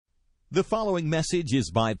The following message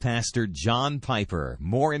is by Pastor John Piper.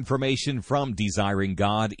 More information from Desiring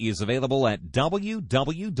God is available at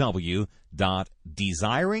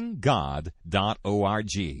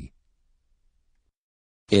www.desiringgod.org.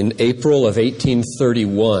 In April of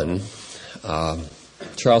 1831,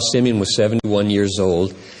 Charles Simeon was 71 years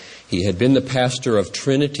old. He had been the pastor of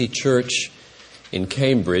Trinity Church in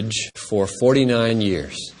Cambridge for 49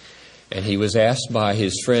 years. And he was asked by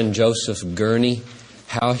his friend Joseph Gurney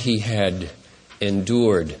how he had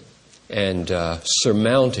endured and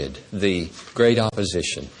surmounted the great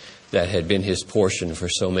opposition that had been his portion for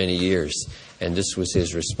so many years. And this was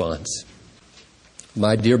his response.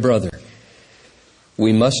 My dear brother,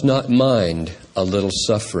 we must not mind a little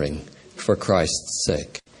suffering for Christ's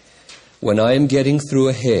sake. When I am getting through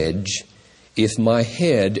a hedge, if my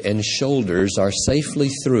head and shoulders are safely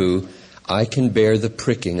through, I can bear the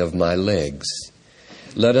pricking of my legs.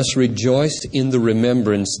 Let us rejoice in the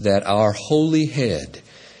remembrance that our holy head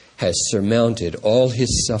has surmounted all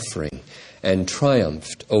his suffering and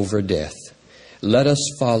triumphed over death. Let us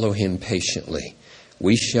follow him patiently.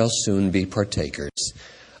 We shall soon be partakers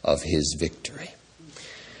of his victory.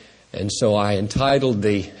 And so I entitled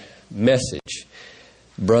the message,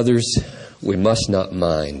 Brothers, we must not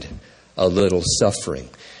mind a little suffering.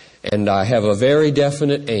 And I have a very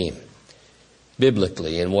definite aim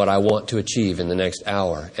biblically in what I want to achieve in the next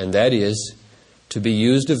hour, and that is to be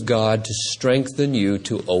used of God to strengthen you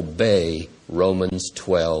to obey Romans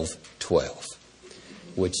 12:12,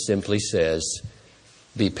 which simply says,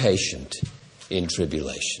 be patient in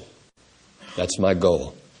tribulation. That's my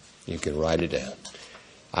goal. You can write it down.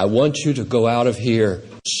 I want you to go out of here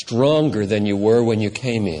stronger than you were when you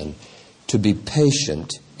came in, to be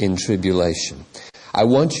patient in tribulation. I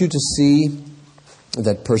want you to see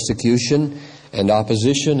that persecution and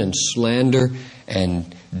opposition and slander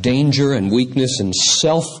and danger and weakness and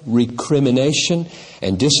self-recrimination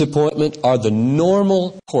and disappointment are the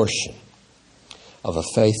normal portion of a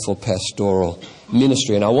faithful pastoral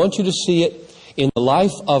ministry. And I want you to see it in the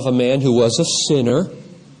life of a man who was a sinner,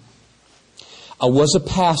 was a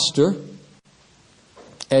pastor,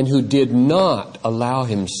 and who did not allow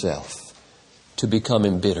himself to become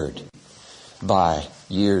embittered by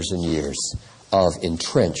years and years of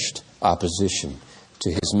entrenched opposition to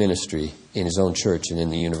his ministry in his own church and in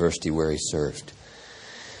the university where he served.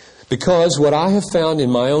 Because what I have found in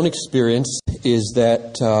my own experience is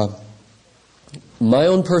that my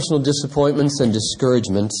own personal disappointments and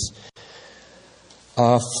discouragements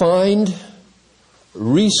find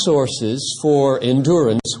resources for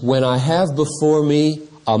endurance when I have before me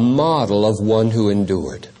a model of one who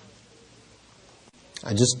endured.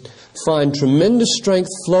 I just find tremendous strength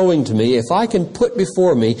flowing to me if I can put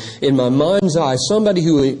before me in my mind's eye somebody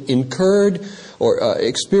who incurred or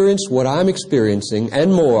experienced what I'm experiencing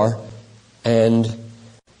and more and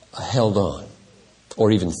held on or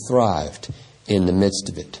even thrived in the midst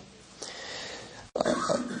of it.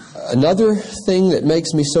 Another thing that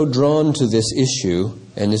makes me so drawn to this issue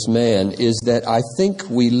and this man is that I think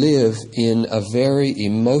we live in a very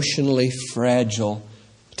emotionally fragile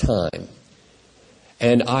time.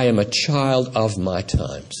 And I am a child of my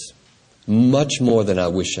times, much more than I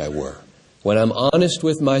wish I were. When I'm honest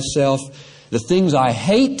with myself, the things I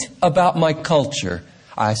hate about my culture,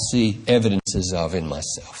 I see evidences of in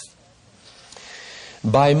myself.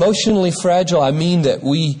 By emotionally fragile, I mean that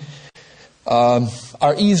we are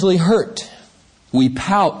easily hurt. We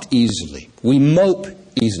pout easily. We mope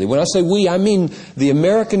easily. When I say we, I mean the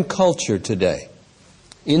American culture today,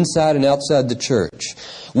 inside and outside the church.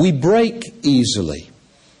 We break easily.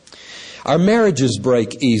 Our marriages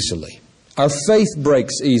break easily. Our faith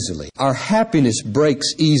breaks easily. Our happiness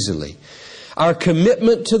breaks easily. Our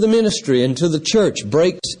commitment to the ministry and to the church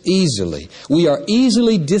breaks easily. We are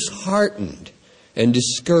easily disheartened and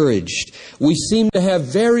discouraged. We seem to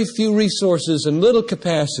have very few resources and little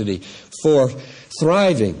capacity for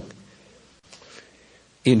thriving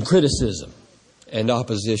in criticism and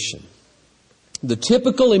opposition. The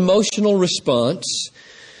typical emotional response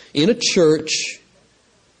in a church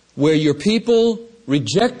where your people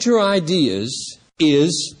reject your ideas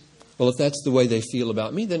is, well, if that's the way they feel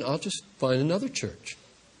about me, then I'll just find another church.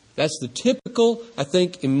 That's the typical, I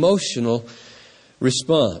think, emotional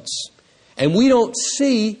response. And we don't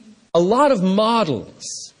see a lot of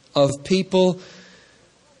models of people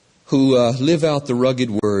who live out the rugged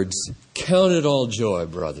words, count it all joy,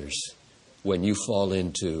 brothers, when you fall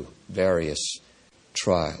into various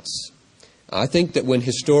trials. I think that when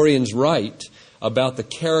historians write about the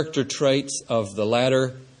character traits of the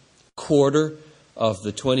latter quarter of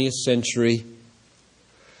the 20th century,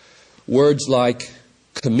 words like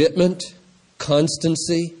commitment,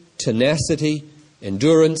 constancy, tenacity,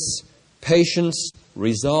 endurance, patience,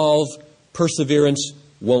 resolve, perseverance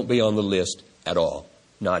won't be on the list at all,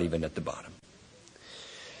 not even at the bottom.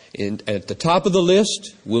 And at the top of the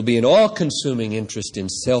list will be an all-consuming interest in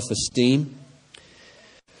self-esteem.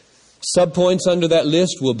 Subpoints under that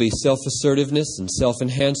list will be self-assertiveness and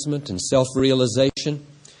self-enhancement and self-realization.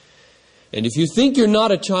 And if you think you're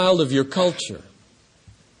not a child of your culture,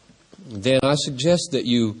 then I suggest that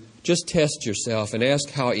you just test yourself and ask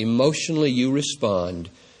how emotionally you respond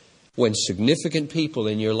when significant people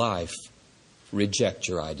in your life reject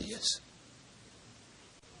your ideas.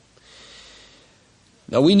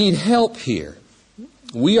 Now, we need help here.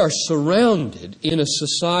 We are surrounded in a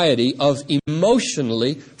society of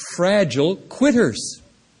emotionally fragile quitters.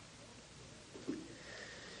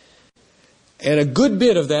 And a good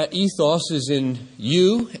bit of that ethos is in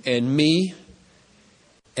you and me.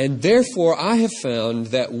 And therefore, I have found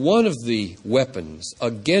that one of the weapons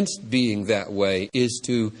against being that way is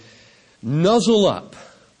to nuzzle up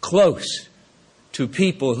close to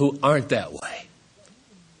people who aren't that way,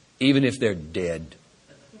 even if they're dead.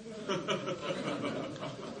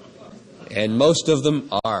 And most of them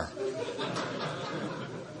are.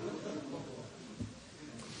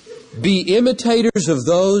 Be imitators of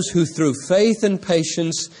those who through faith and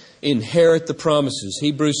patience inherit the promises.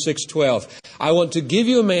 Hebrews 6:12. I want to give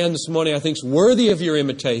you a man this morning I think is worthy of your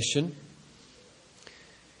imitation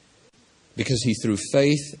because he through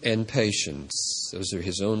faith and patience, those are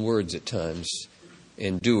his own words at times,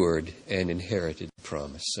 endured and inherited the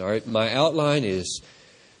promise. All right, my outline is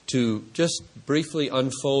to just briefly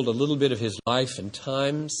unfold a little bit of his life and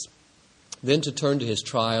times, then to turn to his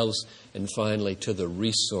trials, and finally to the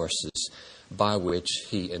resources by which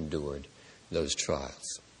he endured those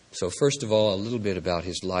trials. So first of all, a little bit about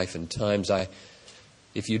his life and times.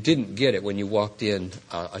 If you didn't get it when you walked in,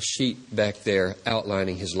 a sheet back there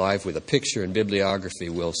outlining his life with a picture and bibliography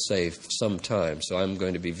will save some time. So I'm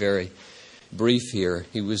going to be very brief here.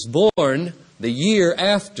 He was born the year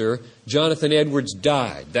after Jonathan Edwards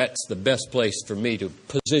died. That's the best place for me to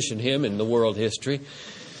position him in the world history.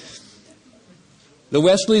 The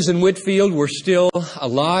Wesleys in Whitfield were still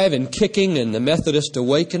alive and kicking, and the Methodist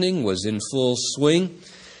awakening was in full swing.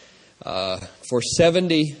 For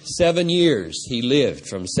 77 years he lived,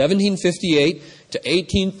 from 1758 to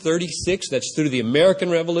 1836. That's through the American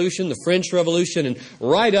Revolution, the French Revolution, and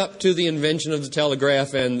right up to the invention of the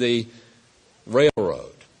telegraph and the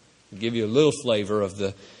railroad. To give you a little flavor of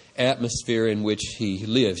the atmosphere in which he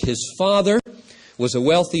lived. His father was a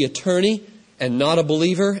wealthy attorney and not a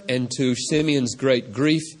believer, and to Simeon's great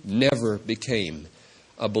grief, never became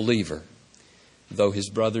a believer, though his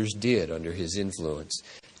brothers did under his influence.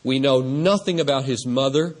 We know nothing about his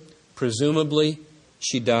mother. Presumably,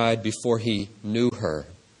 she died before he knew her.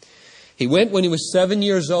 He went when he was 7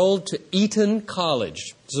 years old to Eton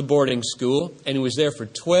College. It's a boarding school, and he was there for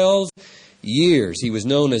 12 years. He was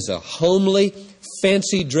known as a homely,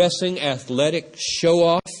 fancy-dressing, athletic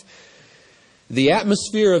show-off. The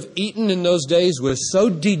atmosphere of Eton in those days was so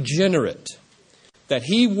degenerate that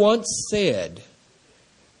he once said,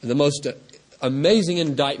 the most amazing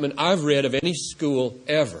indictment I've read of any school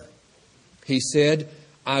ever. He said,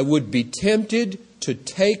 I would be tempted to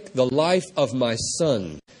take the life of my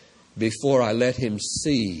son before I let him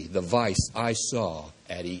see the vice I saw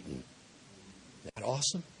at Eton. Isn't that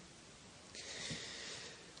awesome?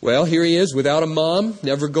 Well, here he is without a mom,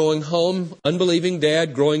 never going home, unbelieving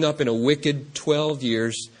dad, growing up in a wicked 12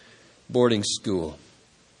 years boarding school.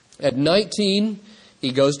 At 19,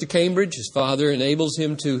 he goes to Cambridge. His father enables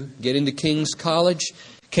him to get into King's College.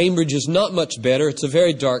 Cambridge is not much better. It's a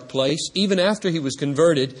very dark place. Even after he was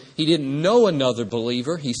converted, he didn't know another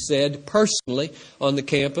believer, he said personally, on the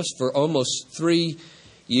campus for almost 3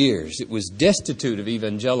 years. It was destitute of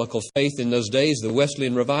evangelical faith in those days. The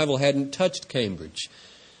Wesleyan revival hadn't touched Cambridge,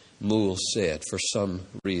 Moule said, for some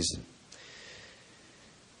reason.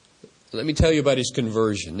 Let me tell you about his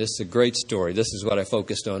conversion. This is a great story. This is what I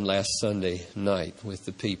focused on last Sunday night with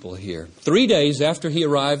the people here. 3 days after he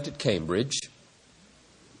arrived at Cambridge,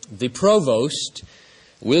 the provost,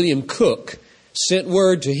 William Cook, sent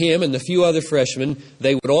word to him and the few other freshmen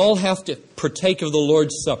they would all have to partake of the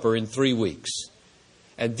Lord's Supper in 3 weeks.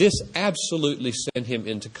 And this absolutely sent him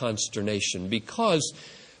into consternation because,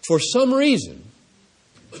 for some reason,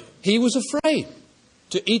 he was afraid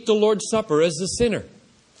to eat the Lord's Supper as a sinner.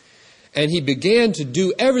 And he began to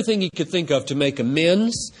do everything he could think of to make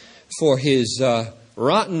amends for his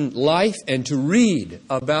rotten life and to read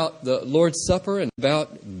about the Lord's Supper and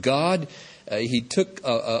about God. He took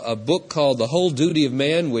a book called The Whole Duty of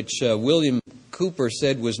Man, which William Cooper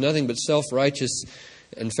said was nothing but self-righteous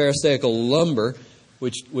and pharisaical lumber.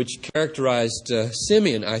 which characterized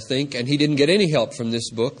Simeon, I think, and he didn't get any help from this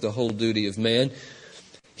book, The Whole Duty of Man.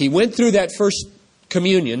 He went through that first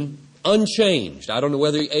communion unchanged. I don't know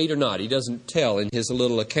whether he ate or not. He doesn't tell in his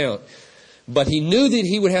little account. But he knew that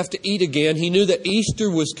he would have to eat again. He knew that Easter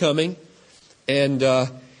was coming. And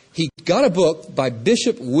he got a book by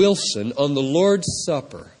Bishop Wilson on the Lord's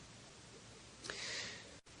Supper.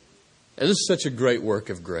 And this is such a great work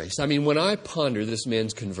of grace. I mean, when I ponder this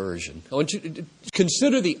man's conversion, I want you to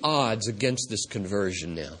consider the odds against this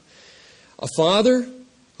conversion now. A father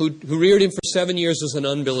who reared him for 7 years as an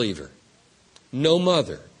unbeliever. No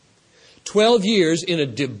mother. 12 years in a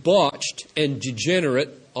debauched and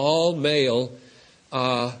degenerate, all-male,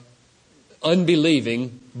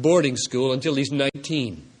 unbelieving boarding school until he's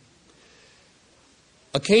 19.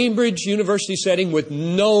 A Cambridge University setting with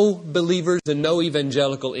no believers and no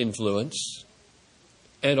evangelical influence,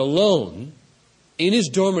 and alone in his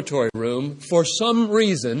dormitory room, for some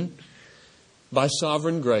reason, by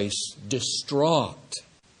sovereign grace, distraught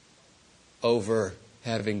over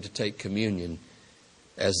having to take communion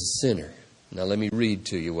as a sinner. Now let me read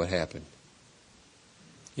to you what happened.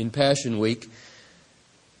 In Passion Week,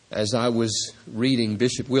 as I was reading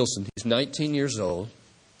Bishop Wilson, he's 19 years old,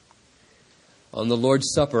 on the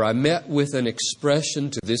Lord's Supper, I met with an expression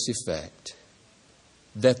to this effect,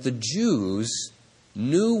 that the Jews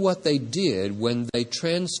knew what they did when they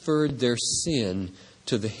transferred their sin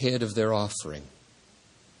to the head of their offering.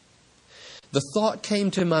 The thought came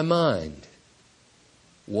to my mind,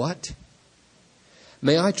 what?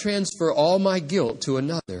 May I transfer all my guilt to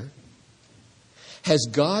another? Has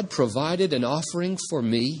God provided an offering for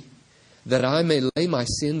me that I may lay my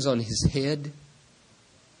sins on His head?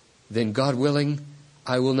 Then, God willing,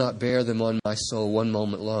 I will not bear them on my soul one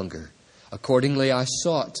moment longer. Accordingly, I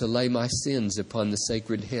sought to lay my sins upon the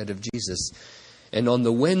sacred head of Jesus, and on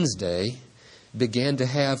the Wednesday began to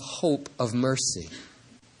have hope of mercy.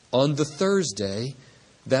 On the Thursday,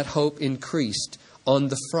 that hope increased. On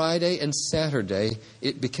the Friday and Saturday,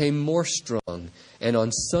 it became more strong. And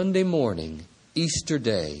on Sunday morning, Easter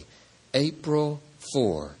Day, April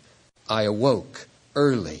 4, I awoke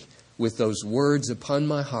early with those words upon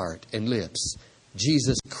my heart and lips,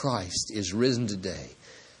 Jesus Christ is risen today.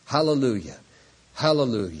 Hallelujah,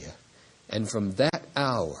 hallelujah. And from that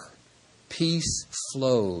hour, peace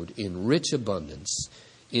flowed in rich abundance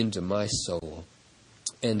into my soul.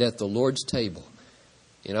 And at the Lord's table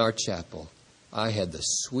in our chapel, I had the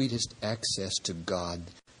sweetest access to God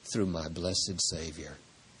through my blessed Savior.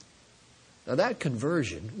 Now that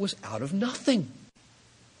conversion was out of nothing.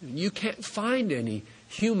 You can't find any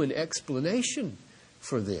human explanation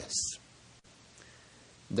for this.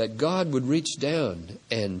 That God would reach down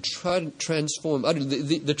and transform.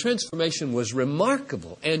 The transformation was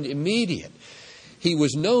remarkable and immediate. He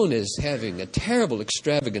was known as having a terrible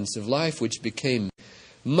extravagance of life, which became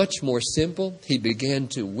much more simple. He began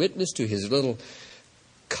to witness to his little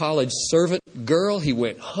college servant girl. He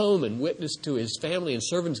went home and witnessed to his family, and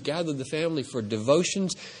servants gathered the family for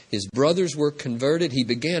devotions. His brothers were converted. He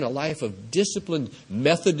began a life of disciplined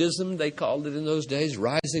Methodism, they called it in those days,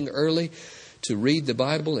 rising early to read the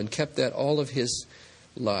Bible, and kept that all of his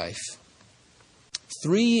life.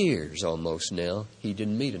 3 years almost now, he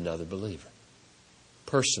didn't meet another believer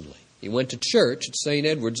personally. He went to church at St.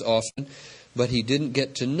 Edward's often, but he didn't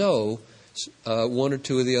get to know one or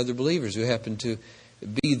two of the other believers who happened to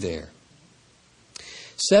be there.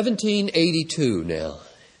 1782 now.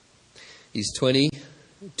 He's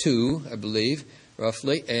 22, I believe,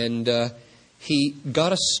 roughly, and he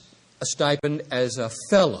got a stipend as a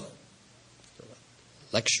fellow,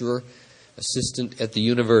 lecturer, assistant at the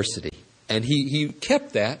university. And he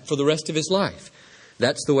kept that for the rest of his life.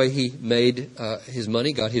 That's the way he made his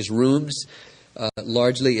money, got his rooms,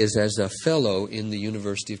 largely as a fellow in the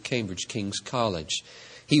University of Cambridge, King's College.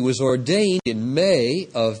 He was ordained in May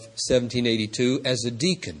of 1782 as a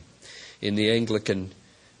deacon in the Anglican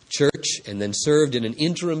Church, and then served in an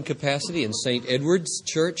interim capacity in St. Edward's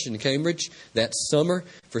Church in Cambridge that summer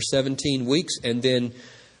for 17 weeks. And then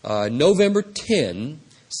November 10,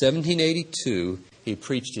 1782, he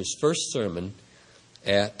preached his first sermon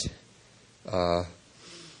at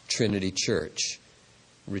Trinity Church,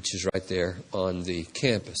 which is right there on the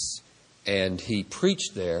campus. And he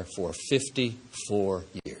preached there for 54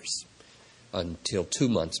 years, until 2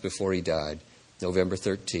 months before he died, November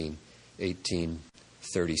 13,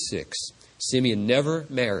 1836. Simeon never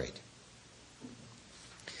married.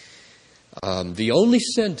 The only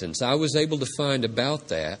sentence I was able to find about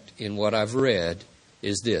that in what I've read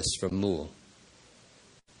is this from Moule.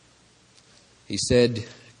 He said,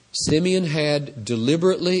 Simeon had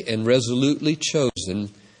deliberately and resolutely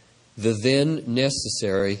chosen the then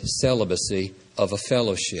necessary celibacy of a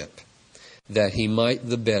fellowship, that he might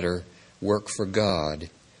the better work for God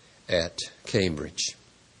at Cambridge.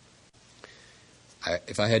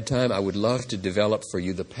 If I had time, I would love to develop for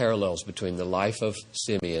you the parallels between the life of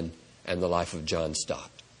Simeon and the life of John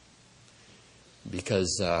Stott.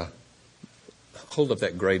 Because, hold up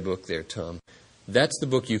that gray book there, Tom. That's the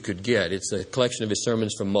book you could get. It's a collection of his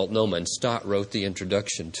sermons from Multnomah, and Stott wrote the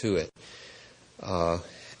introduction to it.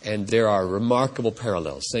 And there are remarkable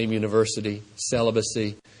parallels. Same university,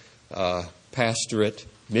 celibacy, pastorate,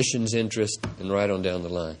 missions interest, and right on down the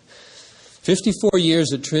line. 54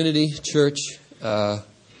 years at Trinity Church,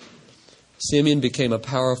 Simeon became a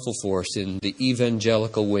powerful force in the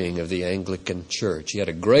evangelical wing of the Anglican Church. He had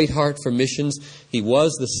a great heart for missions. He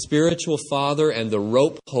was the spiritual father and the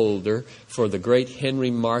rope holder for the great Henry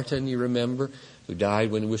Martyn, you remember, who died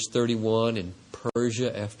when he was 31 in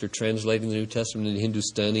Persia after translating the New Testament into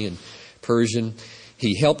Hindustani and Persian.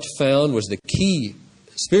 He helped found, was the key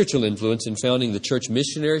spiritual influence in founding the Church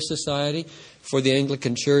Missionary Society for the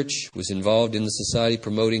Anglican Church, was involved in the society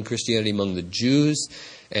promoting Christianity among the Jews,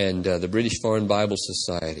 and the British Foreign Bible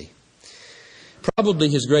Society. Probably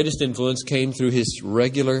his greatest influence came through his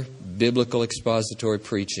regular biblical expository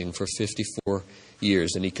preaching for 54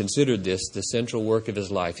 years, and he considered this the central work of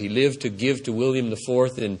his life. He lived to give to William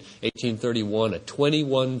IV in 1831 a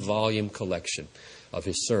 21-volume collection of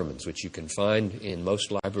his sermons, which you can find in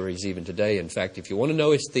most libraries even today. In fact, if you want to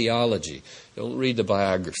know his theology, don't read the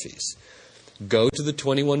biographies. Go to the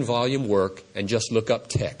 21-volume work and just look up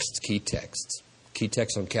texts, key texts. Key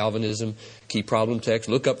texts on Calvinism, key problem text.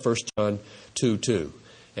 Look up 1 John 2:2,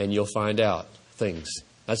 and you'll find out things.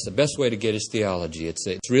 That's the best way to get his theology. It's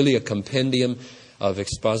really a compendium of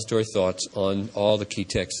expository thoughts on all the key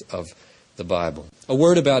texts of the Bible. A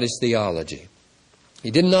word about his theology.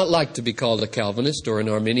 He did not like to be called a Calvinist or an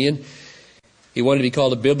Arminian. He wanted to be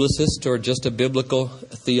called a biblicist or just a biblical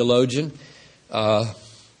theologian.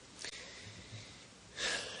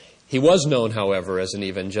 He was known, however, as an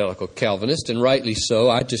evangelical Calvinist, and rightly so.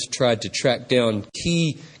 I just tried to track down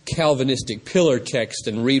key Calvinistic pillar texts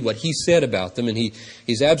and read what he said about them, and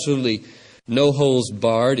he's absolutely no holes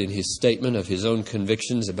barred in his statement of his own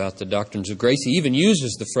convictions about the doctrines of grace. He even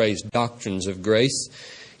uses the phrase doctrines of grace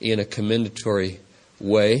in a commendatory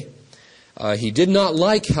way. He did not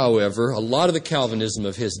like, however, a lot of the Calvinism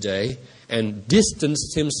of his day and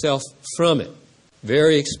distanced himself from it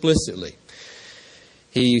very explicitly.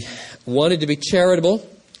 He wanted to be charitable,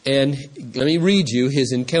 and let me read you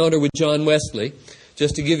his encounter with John Wesley,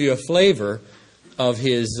 just to give you a flavor of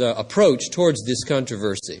his approach towards this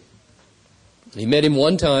controversy. He met him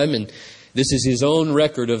one time, and this is his own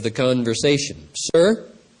record of the conversation. "Sir,"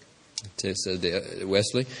 said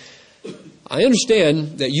Wesley, "I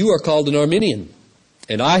understand that you are called an Arminian,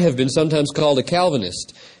 and I have been sometimes called a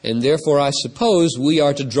Calvinist, and therefore I suppose we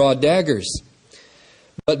are to draw daggers.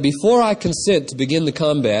 But before I consent to begin the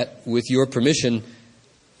combat, with your permission,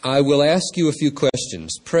 I will ask you a few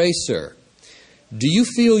questions. Pray, sir, do you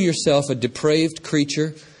feel yourself a depraved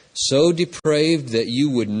creature, so depraved that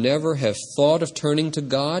you would never have thought of turning to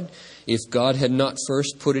God if God had not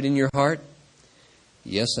first put it in your heart?"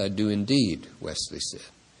 "Yes, I do indeed," Wesley said.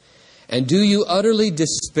 "And do you utterly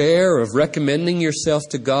despair of recommending yourself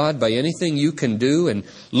to God by anything you can do and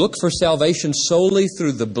look for salvation solely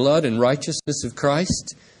through the blood and righteousness of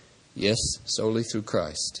Christ?" "Yes, solely through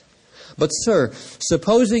Christ." "But, sir,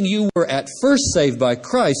 supposing you were at first saved by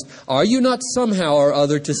Christ, are you not somehow or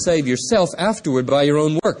other to save yourself afterward by your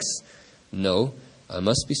own works?" "No, I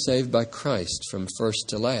must be saved by Christ from first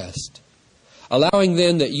to last." "Allowing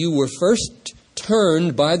then that you were first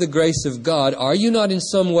turned by the grace of God, are you not in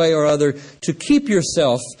some way or other to keep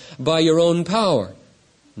yourself by your own power?"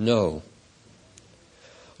 "No."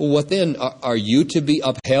 "What then? Are you to be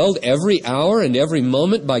upheld every hour and every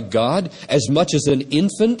moment by God as much as an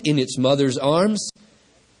infant in its mother's arms?"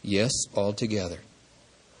 "Yes, altogether."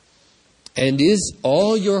 "And is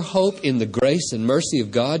all your hope in the grace and mercy of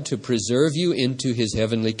God to preserve you into His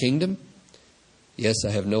heavenly kingdom?" "Yes, I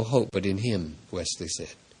have no hope but in Him," Wesley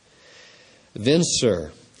said. "Then,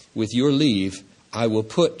 sir, with your leave, I will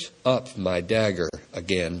put up my dagger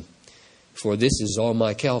again, for this is all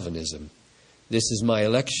my Calvinism. This is my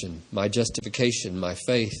election, my justification, my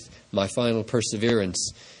faith, my final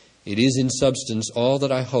perseverance. It is in substance all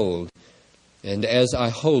that I hold, and as I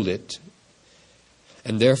hold it,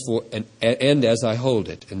 and therefore,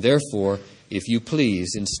 if you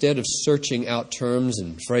please, instead of searching out terms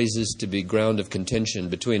and phrases to be ground of contention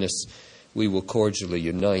between us, we will cordially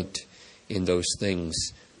unite in those things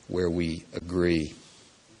where we agree."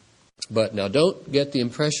 But now don't get the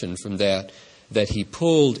impression from that that he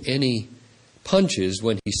pulled any punches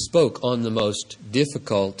when he spoke on the most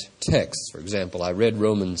difficult texts. For example, I read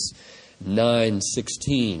Romans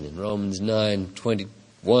 9:16 and Romans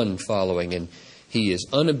 9:21 following, and he is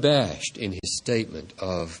unabashed in his statement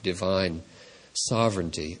of divine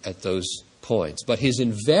sovereignty at those points. But his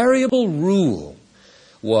invariable rule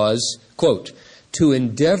was, quote, to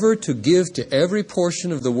endeavor to give to every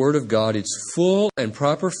portion of the Word of God its full and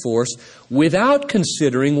proper force without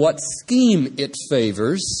considering what scheme it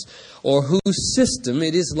favors or whose system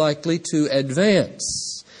it is likely to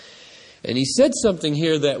advance. And he said something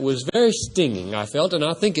here that was very stinging, I felt, and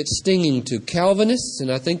I think it's stinging to Calvinists,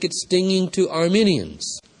 and I think it's stinging to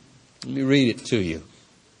Arminians. Let me read it to you.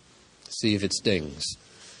 See if it stings.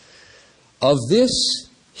 Of this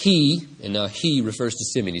he, and now he refers to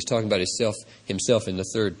Simeon, he's talking about himself in the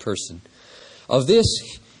third person. Of this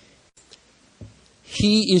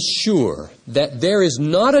he is sure that there is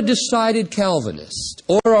not a decided Calvinist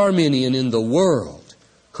or Arminian in the world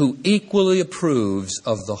who equally approves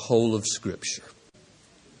of the whole of Scripture.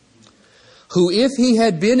 Who, if he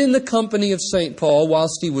had been in the company of St. Paul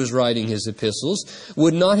whilst he was writing his epistles,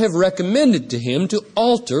 would not have recommended to him to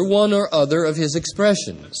alter one or other of his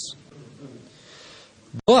expressions.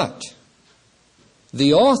 But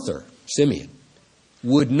the author, Simeon,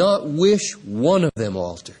 would not wish one of them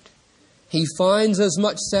altered. He finds as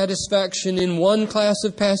much satisfaction in one class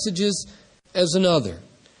of passages as another,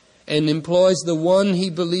 and employs the one he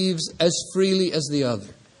believes as freely as the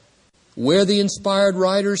other. Where the inspired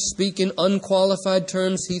writers speak in unqualified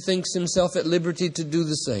terms, he thinks himself at liberty to do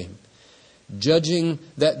the same, judging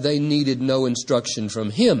that they needed no instruction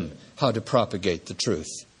from him how to propagate the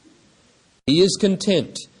truth. He is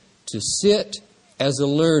content to sit as a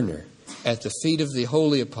learner at the feet of the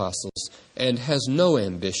holy apostles and has no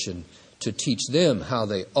ambition to teach them how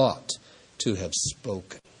they ought to have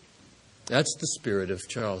spoken. That's the spirit of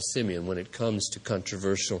Charles Simeon when it comes to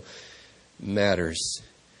controversial matters.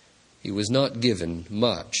 He was not given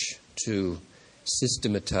much to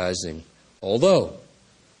systematizing, although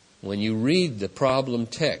when you read the problem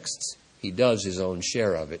texts, he does his own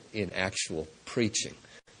share of it in actual preaching.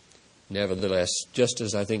 Nevertheless, just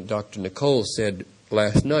as I think Dr. Nicole said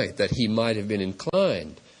last night, that he might have been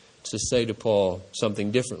inclined to say to Paul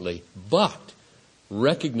something differently, but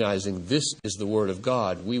recognizing this is the Word of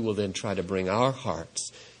God, we will then try to bring our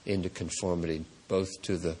hearts into conformity both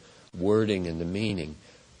to the wording and the meaning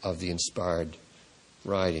of the inspired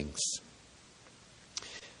writings.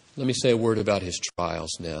 Let me say a word about his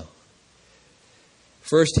trials now.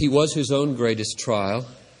 First, he was his own greatest trial,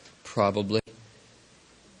 probably.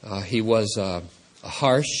 He was a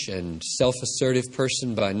harsh and self-assertive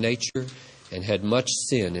person by nature and had much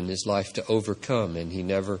sin in his life to overcome, and he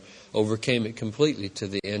never overcame it completely to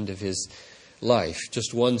the end of his life.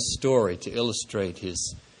 Just one story to illustrate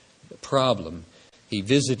his problem. He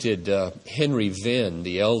visited Henry Venn,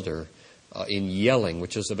 the elder, in Yelling,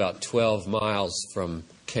 which is about 12 miles from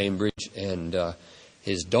Cambridge, and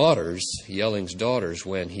his daughters, Yelling's daughters,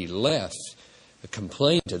 when he left,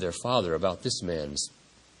 complained to their father about this man's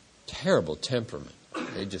terrible temperament.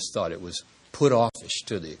 They just thought it was put offish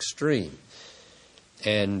to the extreme.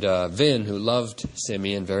 And Venn, who loved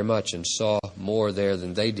Simeon very much and saw more there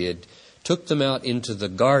than they did, took them out into the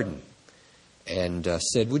garden and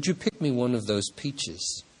said, "Would you pick me one of those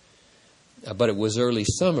peaches?" But it was early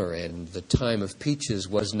summer and the time of peaches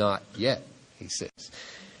was not yet, he says.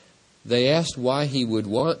 They asked why he would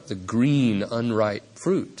want the green, unripe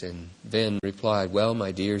fruit. And Venn replied, "Well,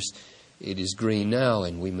 my dears, it is green now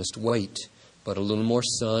and we must wait. But a little more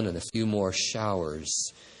sun and a few more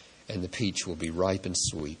showers, and the peach will be ripe and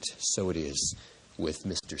sweet." So it is with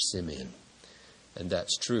Mr. Simeon. And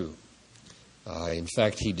that's true. In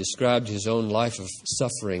fact, he described his own life of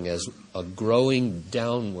suffering as a growing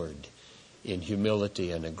downward in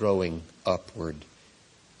humility and a growing upward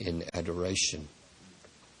in adoration.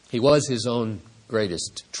 He was his own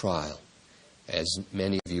greatest trial, as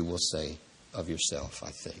many of you will say of yourself,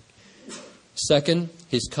 I think. Second,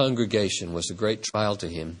 his congregation was a great trial to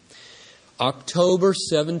him. October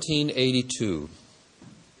 1782,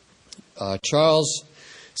 Charles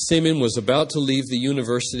Simeon was about to leave the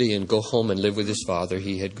university and go home and live with his father.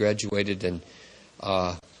 He had graduated, and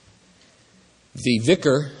the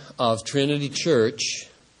vicar of Trinity Church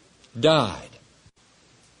died.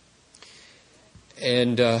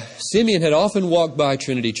 And Simeon had often walked by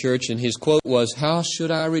Trinity Church, and his quote was, "How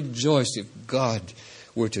should I rejoice if God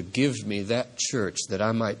were to give me that church that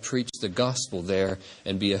I might preach the gospel there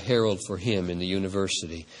and be a herald for him in the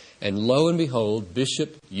university." And lo and behold,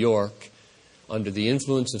 Bishop York, under the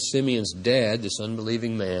influence of Simeon's dad, this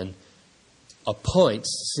unbelieving man,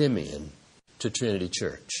 appoints Simeon to Trinity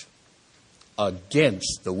Church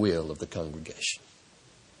against the will of the congregation.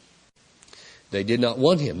 They did not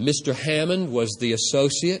want him. Mr. Hammond was the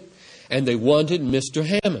associate, and they wanted Mr.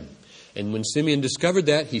 Hammond. And when Simeon discovered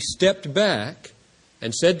that, he stepped back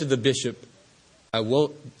and said to the bishop, I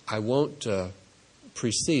won't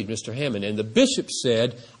precede Mr. Hammond. And the bishop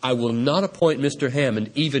said, I will not appoint Mr.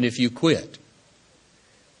 Hammond even if you quit.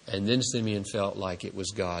 And then Simeon felt like it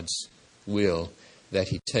was God's will that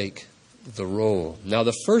he take the role. Now,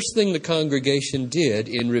 the first thing the congregation did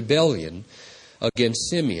in rebellion against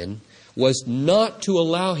Simeon was not to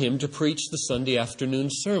allow him to preach the Sunday afternoon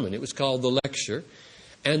sermon. It was called the lecture.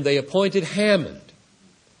 And they appointed Hammond.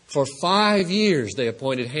 For 5 years they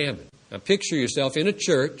appointed Hammond. Now picture yourself in a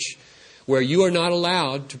church where you are not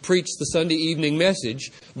allowed to preach the Sunday evening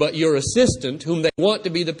message, but your assistant, whom they want to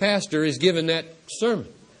be the pastor, is given that sermon.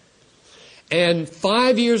 And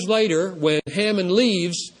 5 years later, when Hammond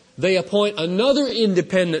leaves, they appoint another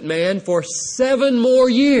independent man for 7 more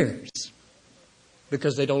years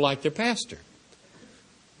because they don't like their pastor.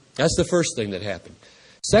 That's the first thing that happened.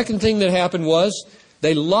 Second thing that happened was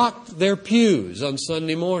they locked their pews on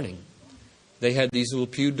Sunday morning. They had these little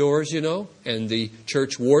pew doors, and the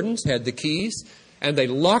church wardens had the keys, and they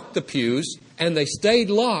locked the pews, and they stayed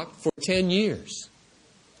locked for 10 years.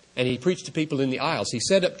 And he preached to people in the aisles. He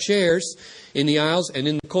set up chairs in the aisles and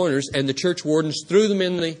in the corners, and the church wardens threw them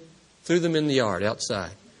in the yard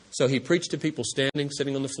outside. So he preached to people standing,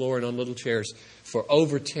 sitting on the floor, and on little chairs for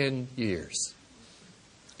over 10 years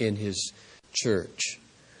in his church.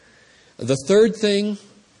 The third thing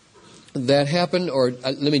that happened, or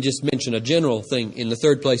let me just mention a general thing in the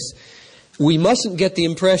third place. We mustn't get the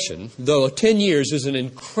impression, though 10 years is an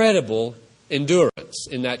incredible endurance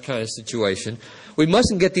in that kind of situation, we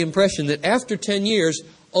mustn't get the impression that after 10 years,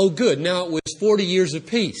 oh good, now it was 40 years of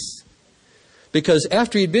peace. Because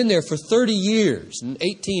after he'd been there for 30 years, in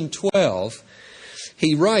 1812,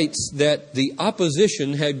 he writes that the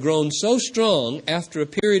opposition had grown so strong after a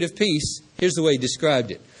period of peace. Here's the way he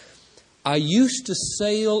described it. I used to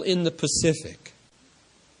sail in the Pacific.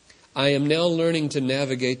 I am now learning to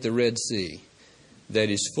navigate the Red Sea that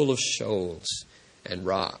is full of shoals and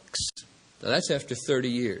rocks. Now that's after 30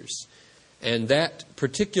 years. And that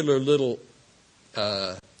particular little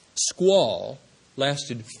squall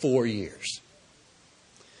lasted 4 years.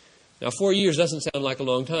 Now 4 years doesn't sound like a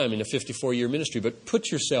long time in a 54-year ministry, but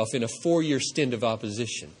put yourself in a 4-year stint of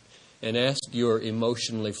opposition and ask your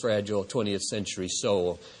emotionally fragile 20th century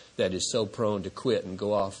soul that is so prone to quit and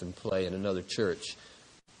go off and play in another church,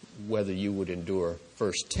 whether you would endure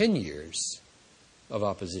first 10 years of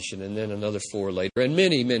opposition and then another 4 later, and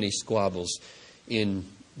many, many squabbles in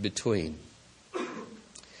between.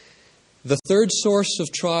 The third source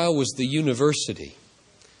of trial was the university.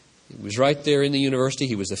 He was right there in the university.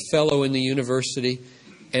 He was a fellow in the university,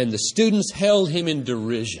 and the students held him in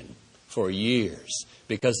derision for years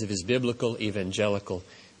because of his biblical evangelical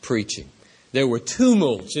preaching. There were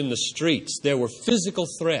tumults in the streets. There were physical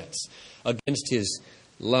threats against his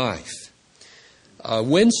life.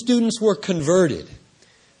 When students were converted,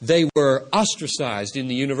 they were ostracized in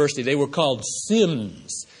the university. They were called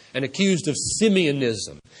Sims and accused of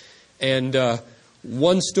Simeonism. And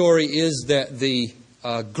one story is that the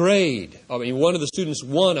one of the students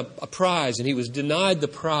won a prize, and he was denied the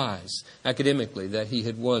prize academically that he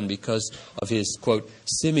had won because of his, quote,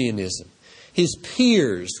 Simeonism. His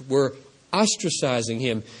peers were ostracizing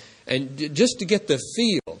him. And just to get the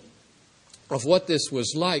feel of what this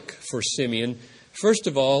was like for Simeon, first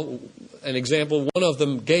of all, an example, one of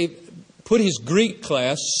them put his Greek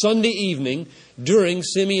class Sunday evening during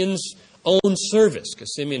Simeon's own service,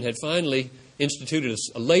 because Simeon had finally instituted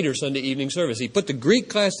a later Sunday evening service. He put the Greek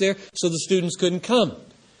class there so the students couldn't come.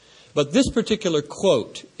 But this particular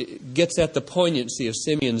quote gets at the poignancy of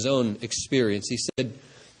Simeon's own experience. He said,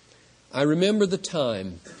 I remember the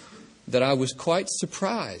time that I was quite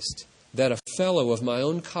surprised that a fellow of my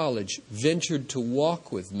own college ventured to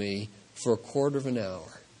walk with me for a quarter of an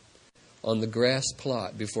hour on the grass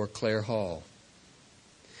plot before Clare Hall.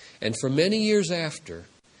 And for many years after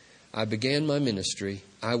I began my ministry,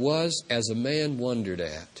 I was, as a man, wondered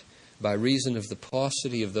at by reason of the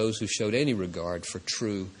paucity of those who showed any regard for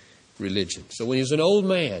true religion. So when he was an old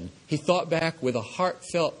man, he thought back with a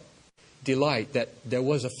heartfelt delight that there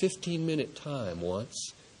was a 15-minute time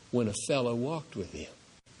once when a fellow walked with him.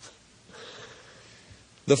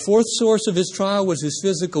 The fourth source of his trial was his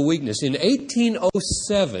physical weakness. In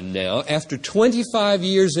 1807 now, after 25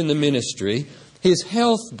 years in the ministry, his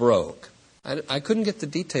health broke. I couldn't get the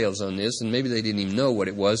details on this, and maybe they didn't even know what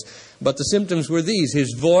it was, but the symptoms were these.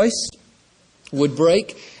 His voice would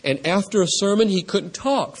break, and after a sermon he couldn't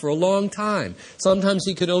talk for a long time. Sometimes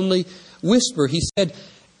he could only whisper. He said,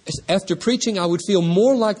 after preaching, I would feel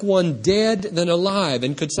more like one dead than alive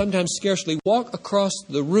and could sometimes scarcely walk across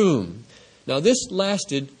the room. Now this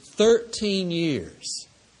lasted 13 years.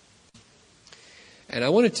 And I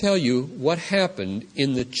want to tell you what happened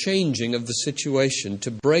in the changing of the situation to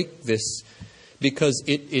break this, because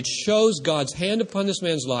it shows God's hand upon this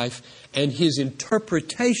man's life and his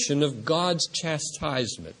interpretation of God's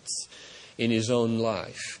chastisements in his own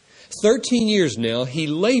life. 13 years now, he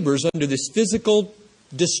labors under this physical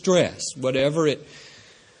distress, whatever it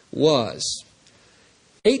was.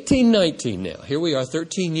 1819 now, here we are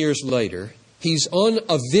 13 years later. He's on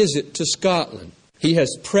a visit to Scotland. He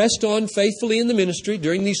has pressed on faithfully in the ministry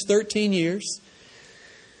during these 13 years.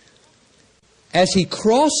 As he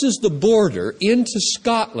crosses the border into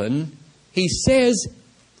Scotland, he says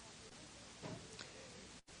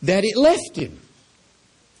that it left him.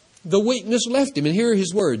 The weakness left him. And here are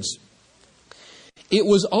his words. I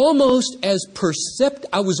was almost as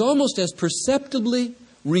perceptibly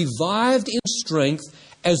revived in strength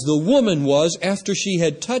as the woman was after she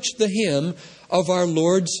had touched the hem of our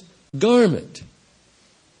Lord's garment.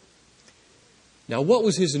 Now, what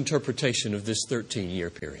was his interpretation of this 13-year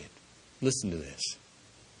period? Listen to this.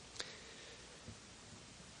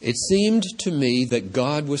 It seemed to me that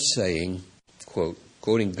God was saying,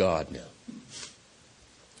 quoting God now,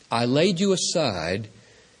 I laid you aside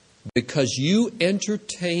because you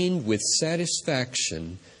entertained with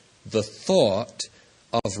satisfaction the thought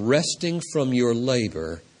of resting from your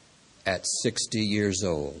labor at 60 years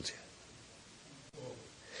old.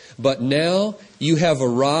 But now you have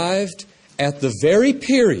arrived at the very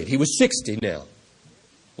period, he was 60 now,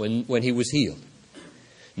 when he was healed.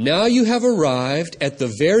 Now you have arrived at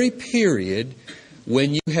the very period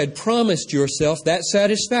when you had promised yourself that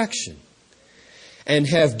satisfaction, and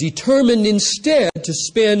have determined instead to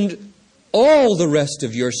spend all the rest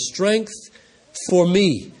of your strength for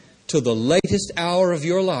me to the latest hour of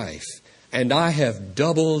your life. And I have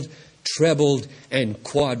doubled, trebled, and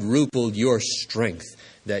quadrupled your strength,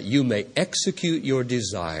 that you may execute your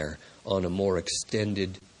desire on a more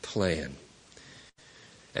extended plan.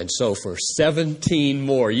 And so for 17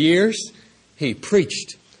 more years, he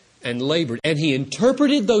preached and labored. And he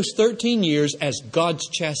interpreted those 13 years as God's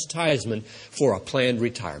chastisement for a planned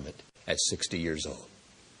retirement at 60 years old.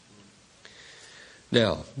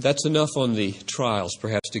 Now, that's enough on the trials,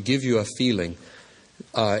 perhaps, to give you a feeling.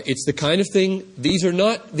 It's the kind of thing, these are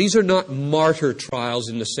not martyr trials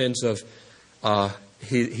in the sense of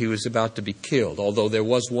he was about to be killed, although there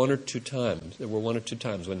were one or two times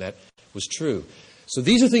when that was true. So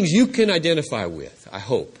these are things you can identify with, I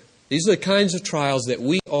hope. These are the kinds of trials that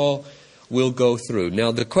we all will go through.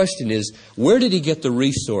 Now, the question is, where did he get the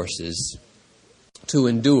resources to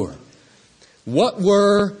endure? What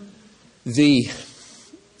were the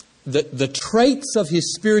traits of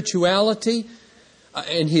his spirituality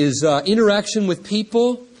and his interaction with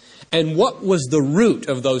people? And what was the root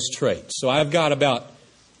of those traits? So I've got about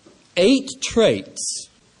 8 traits,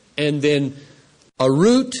 and then a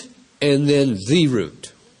root, and then the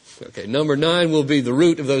root. Okay, number 9 will be the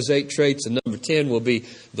root of those 8 traits, and number 10 will be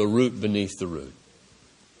the root beneath the root.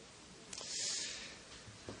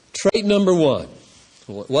 Trait number 1.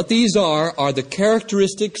 What these are the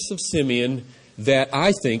characteristics of Simeon that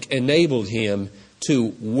I think enabled him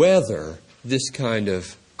to weather this kind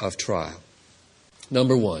of trial.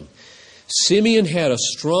 Number 1, Simeon had a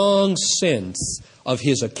strong sense of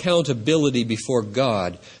his accountability before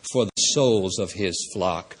God for the souls of his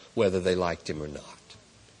flock, whether they liked him or not.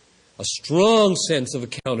 A strong sense of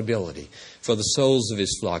accountability for the souls of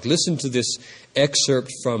his flock. Listen to this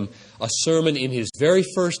excerpt from a sermon in his very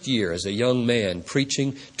first year as a young man,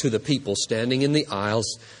 preaching to the people standing in the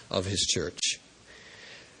aisles of his church.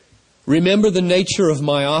 Remember the nature of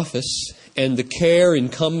my office and the care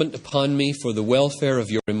incumbent upon me for the welfare of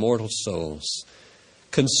your immortal souls.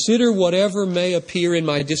 Consider whatever may appear in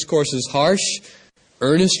my discourses harsh,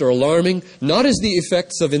 earnest, or alarming, not as the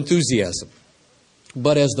effects of enthusiasm,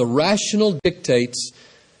 but as the rational dictates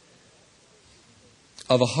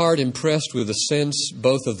of a heart impressed with a sense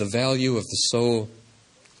both of the value of the soul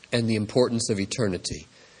and the importance of eternity.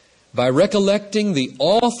 By recollecting the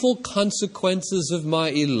awful consequences of my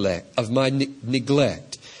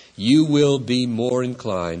neglect, you will be more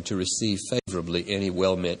inclined to receive favorably any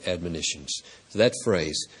well-meant admonitions. So that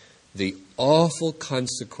phrase, the awful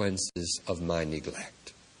consequences of my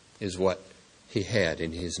neglect, is what he had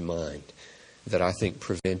in his mind that I think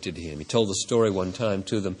prevented him. He told the story one time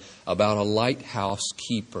to them about a lighthouse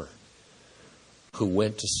keeper who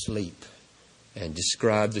went to sleep and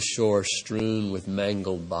described the shore strewn with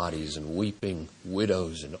mangled bodies and weeping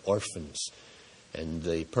widows and orphans. And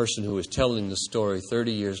the person who was telling the story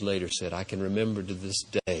 30 years later said, I can remember to this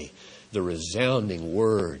day the resounding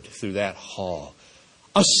word through that hall,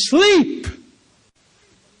 asleep!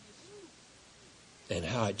 And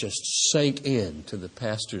how it just sank in to the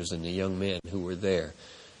pastors and the young men who were there,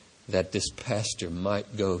 that this pastor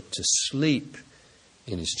might go to sleep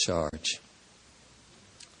in his charge.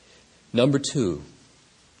 Number 2,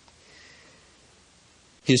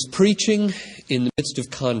 his preaching in the midst of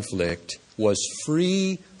conflict was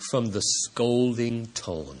free from the scolding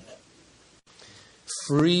tone.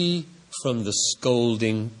 Free from the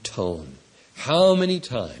scolding tone. How many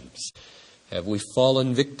times have we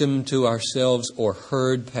fallen victim to ourselves or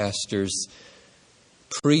heard pastors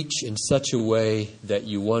preach in such a way that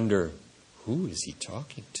you wonder, who is he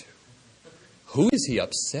talking to? Who is he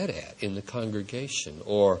upset at in the congregation?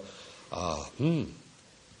 Or, in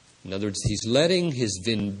other words, he's letting his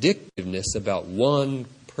vindictiveness about one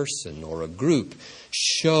person or a group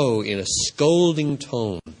show in a scolding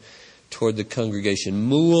tone toward the congregation.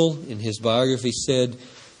 Moule, in his biography, said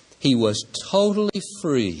he was totally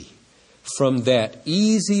free from that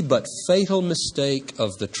easy but fatal mistake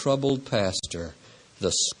of the troubled pastor,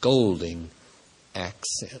 the scolding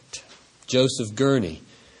accent. Joseph Gurney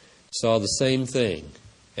saw the same thing,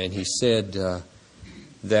 and he said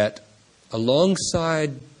that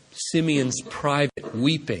alongside Simeon's private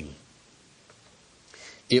weeping,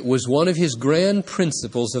 it was one of his grand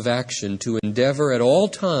principles of action to endeavor at all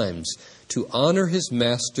times to honor his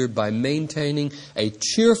master by maintaining a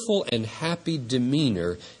cheerful and happy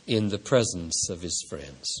demeanor in the presence of his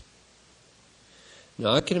friends.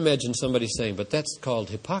 Now, I can imagine somebody saying, but that's called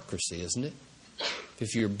hypocrisy, isn't it?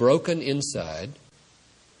 If you're broken inside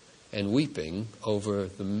and weeping over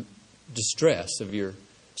the distress of your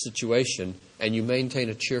situation and you maintain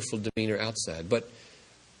a cheerful demeanor outside. But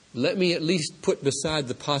let me at least put beside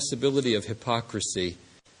the possibility of hypocrisy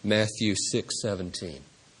Matthew 6:17.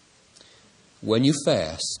 When you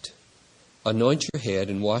fast, anoint your head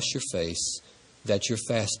and wash your face, that your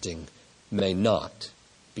fasting may not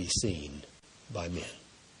be seen by men.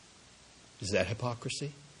 Is that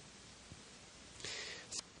hypocrisy?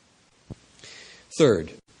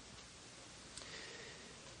 Third,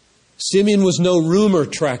 Simeon was no rumor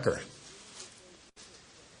tracker.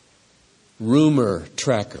 Rumor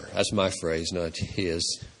tracker. That's my phrase, not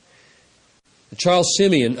his.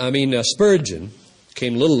 Spurgeon,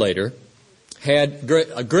 came a little later, had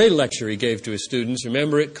a great lecture he gave to his students.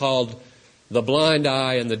 Remember it, called The Blind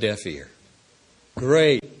Eye and the Deaf Ear.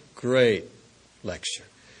 Great lecture.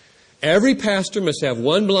 Every pastor must have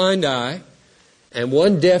one blind eye and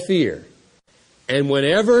one deaf ear. And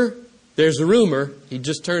whenever there's a rumor, he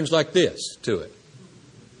just turns like this to it.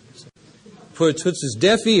 Puts his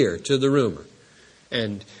deaf ear to the rumor.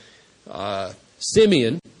 And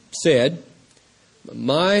Simeon said,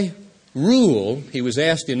 my rule, he was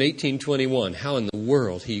asked in 1821 how in the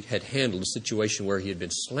world he had handled a situation where he had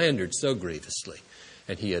been slandered so grievously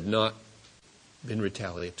and he had not been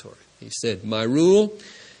retaliatory. He said, my rule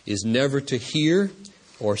is never to hear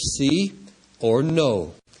or see or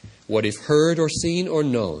know what, if heard or seen or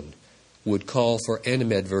known, would call for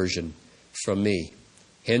animadversion from me.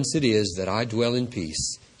 Hence it is that I dwell in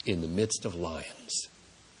peace in the midst of lions.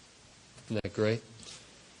 Isn't that great?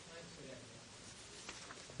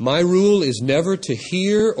 My rule is never to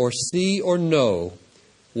hear or see or know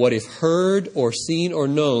what, if heard or seen or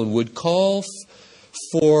known, would call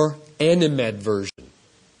for animadversion,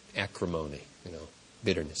 acrimony,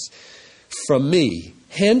 bitterness, from me.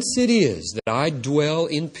 Hence it is that I dwell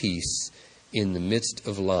in peace in the midst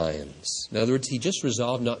of lions. In other words, he just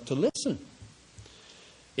resolved not to listen.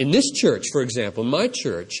 In this church, for example, my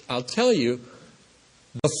church, I'll tell you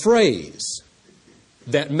the phrase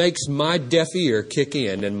that makes my deaf ear kick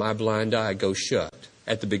in and my blind eye go shut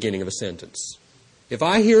at the beginning of a sentence. If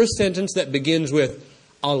I hear a sentence that begins with,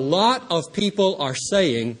 a lot of people are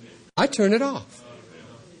saying, I turn it off.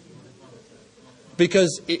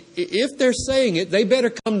 Because if they're saying it, they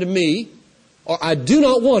better come to me, or I do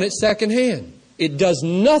not want it secondhand. It does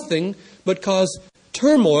nothing but cause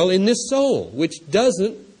turmoil in this soul, which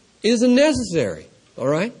isn't necessary. All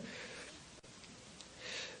right?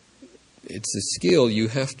 It's a skill you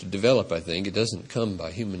have to develop, I think. It doesn't come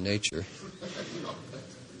by human nature.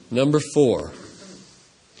 Number 4.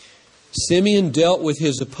 Simeon dealt with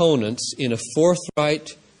his opponents in a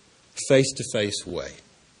forthright, face-to-face way.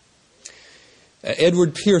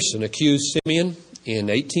 Edward Pearson accused Simeon in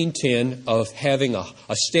 1810 of having a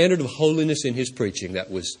standard of holiness in his preaching that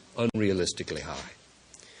was unrealistically high.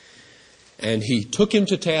 And he took him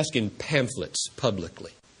to task in pamphlets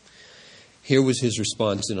publicly. Here was his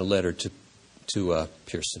response in a letter to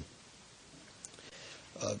Pearson.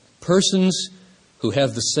 Persons who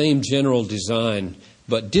have the same general design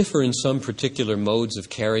but differ in some particular modes of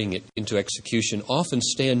carrying it into execution often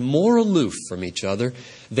stand more aloof from each other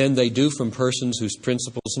than they do from persons whose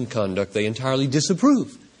principles and conduct they entirely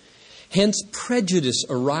disapprove. Hence, prejudice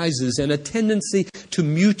arises and a tendency to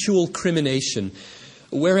mutual crimination,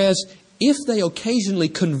 whereas if they occasionally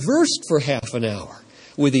conversed for half an hour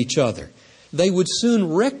with each other, they would soon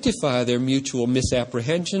rectify their mutual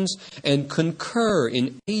misapprehensions and concur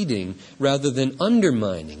in aiding rather than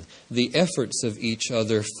undermining the efforts of each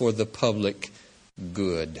other for the public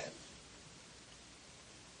good.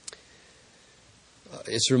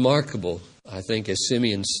 It's remarkable, I think, as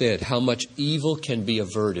Simeon said, how much evil can be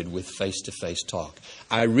averted with face-to-face talk.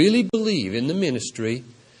 I really believe in the ministry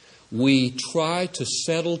we try to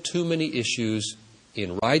settle too many issues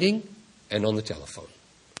in writing and on the telephone.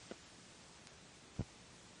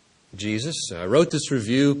 I wrote this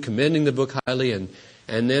review commending the book highly, and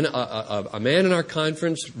then a man in our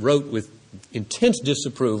conference wrote with intense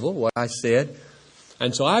disapproval what I said.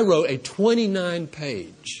 And so I wrote a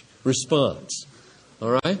 29-page response,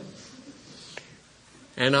 all right?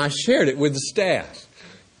 And I shared it with the staff.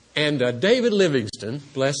 And David Livingston,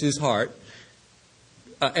 bless his heart,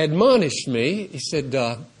 admonished me. He said,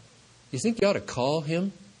 you think you ought to call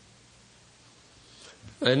him?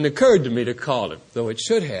 And it occurred to me to call him, though it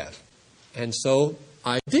should have. And so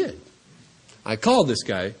I did. I called this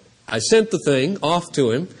guy. I sent the thing off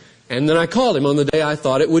to him, and then I called him on the day I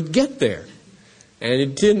thought it would get there.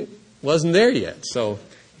 And it wasn't there yet.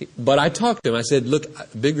 But I talked to him. I said, look, a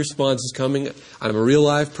big response is coming. I'm a real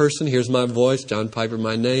live person. Here's my voice, John Piper,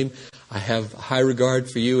 my name. I have high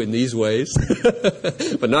regard for you in these ways,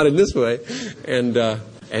 but not in this way. And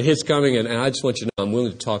it's coming, and I just want you to know I'm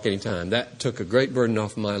willing to talk anytime. That took a great burden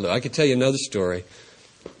off my load. I could tell you another story.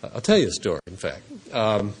 I'll tell you a story, in fact.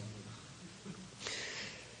 Earl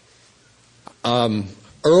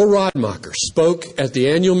Rodmacher spoke at the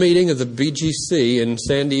annual meeting of the BGC in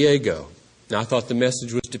San Diego. Now, I thought the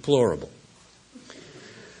message was deplorable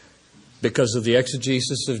because of the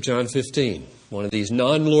exegesis of John 15, one of these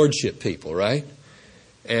non-lordship people, right?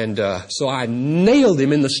 And so I nailed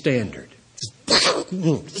him in the standard, just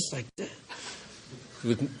like that,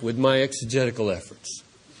 with my exegetical efforts.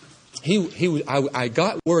 I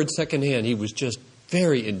got word secondhand. He was just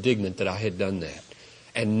very indignant that I had done that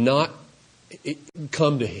and not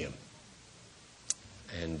come to him.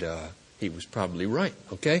 And he was probably right,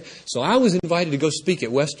 okay? So I was invited to go speak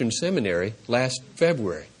at Western Seminary last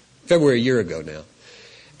February a year ago now.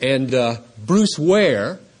 And Bruce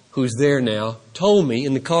Ware, who's there now, told me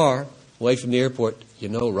in the car away from the airport, you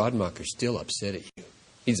know, Rodmacher's still upset at you.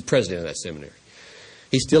 He's the president of that seminary.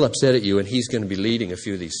 He's still upset at you, and he's going to be leading a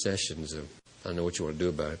few of these sessions. I don't know what you want to do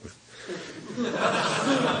about it.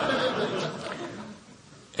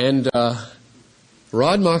 And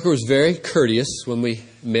Rodmacher was very courteous when we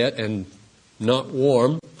met and not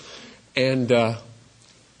warm. And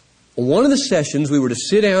one of the sessions, we were to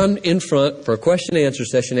sit down in front for a question-and-answer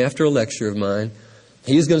session after a lecture of mine.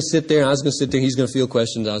 He was going to sit there, I was going to sit there. He's going to field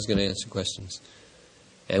questions, I was going to answer questions.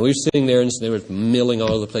 And we were sitting there, and they were milling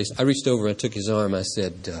all over the place. I reached over and I took his arm. I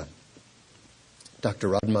said, Dr.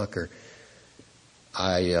 Rodmacher,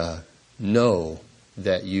 I know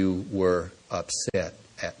that you were upset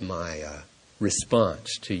at my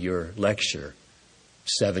response to your lecture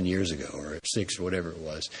 7 years ago, or 6, or whatever it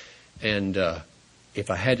was. And if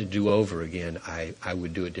I had to do over again, I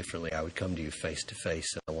would do it differently. I would come to you face to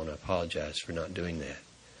face. I want to apologize for not doing that.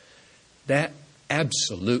 That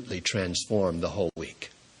absolutely transformed the whole week.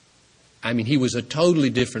 I mean, he was a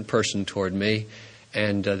totally different person toward me,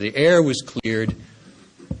 and the air was cleared.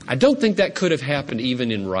 I don't think that could have happened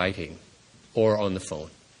even in writing or on the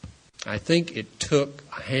phone. I think it took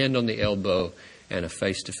a hand on the elbow and a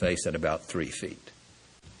face-to-face at about 3 feet.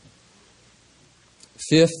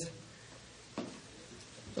 Fifth,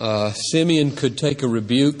 Simeon could take a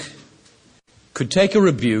rebuke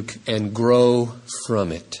and grow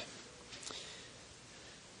from it.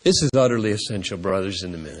 This is utterly essential, brothers,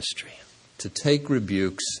 in the ministry, to take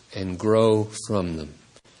rebukes and grow from them.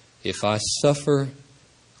 If I suffer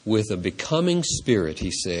with a becoming spirit, he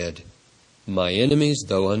said, my enemies,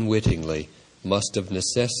 though unwittingly, must of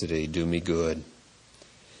necessity do me good.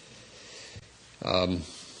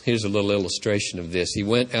 Here's a little illustration of this. He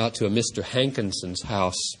went out to a Mr. Hankinson's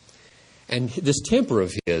house, and this temper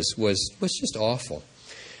of his was just awful.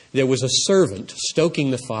 There was a servant stoking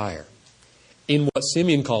the fire in what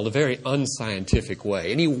Simeon called a very unscientific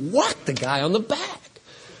way, and he whacked the guy on the back.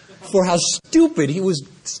 for how stupid he was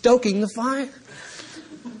stoking the fire.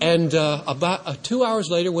 And about 2 hours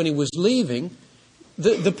later, when he was leaving,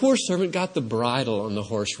 the poor servant got the bridle on the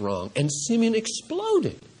horse wrong, and Simeon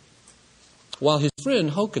exploded while his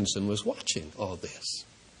friend Hokanson was watching all this.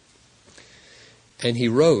 And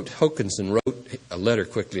Hokanson wrote a letter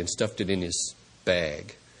quickly and stuffed it in his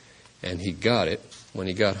bag. And he got it when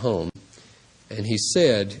he got home. And he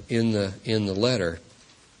said in the letter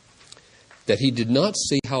that he did not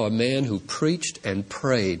see how a man who preached and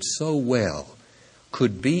prayed so well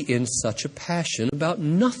could be in such a passion about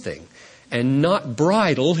nothing and not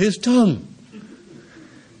bridle his tongue.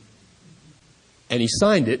 And he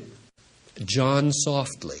signed it, John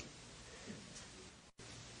Softly,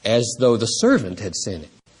 as though the servant had sent it.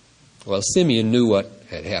 Well, Simeon knew what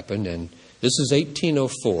had happened, and this is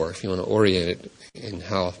 1804, if you want to orient it in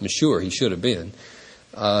how mature he should have been.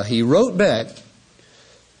 He wrote back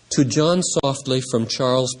to John Softly from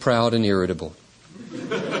Charles Proud and Irritable.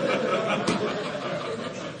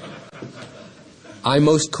 I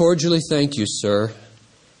most cordially thank you, sir,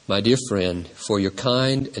 my dear friend, for your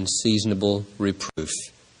kind and seasonable reproof.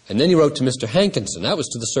 And then he wrote to Mr. Hankinson. That was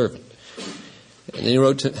to the servant. And then he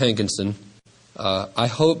wrote to Hankinson, I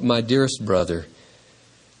hope, my dearest brother,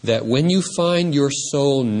 that when you find your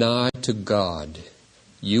soul nigh to God,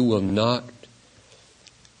 you will not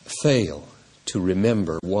fail to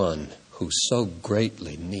remember one who so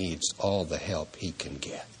greatly needs all the help he can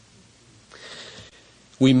get.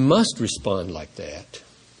 We must respond like that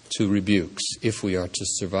to rebukes if we are to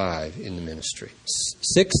survive in the ministry.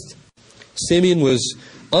 Sixth, Simeon was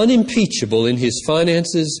unimpeachable in his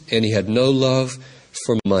finances, and he had no love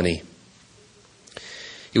for money.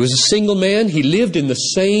 He was a single man. He lived in the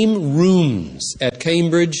same rooms at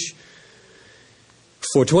Cambridge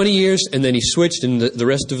for 20 years, and then he switched in the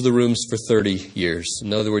rest of the rooms for 30 years.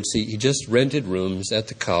 In other words, he just rented rooms at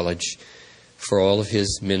the college for all of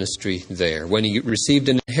his ministry there. When he received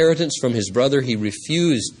an inheritance from his brother, he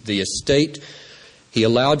refused the estate. He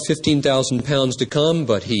allowed £15,000 to come,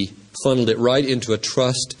 but he funneled it right into a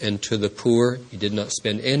trust and to the poor. He did not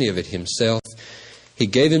spend any of it himself. He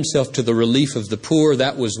gave himself to the relief of the poor.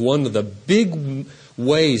 That was one of the big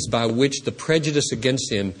ways by which the prejudice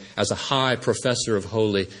against him as a high professor of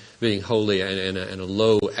being holy and a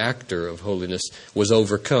low actor of holiness was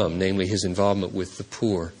overcome, namely his involvement with the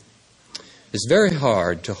poor. It's very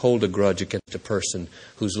hard to hold a grudge against a person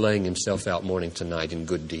who's laying himself out morning to night in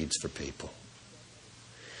good deeds for people.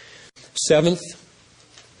 Seventh,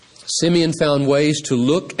 Simeon found ways to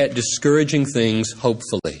look at discouraging things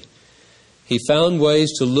hopefully. He found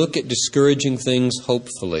ways to look at discouraging things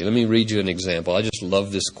hopefully. Let me read you an example. I just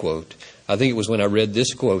love this quote. I think it was when I read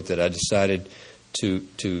this quote that I decided to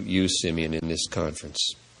use Simeon in this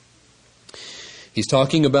conference. He's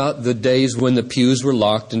talking about the days when the pews were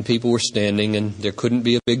locked and people were standing and there couldn't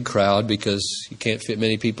be a big crowd because you can't fit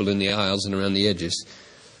many people in the aisles and around the edges.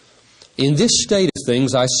 In this state of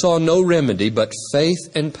things, I saw no remedy but faith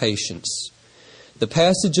and patience. The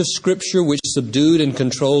passage of Scripture which subdued and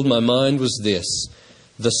controlled my mind was this: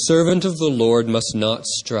 the servant of the Lord must not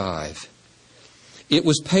strive. It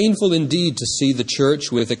was painful indeed to see the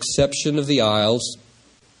church, with the exception of the aisles,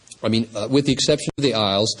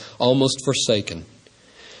 almost forsaken.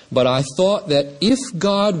 But I thought that if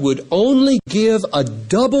God would only give a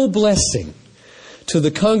double blessing to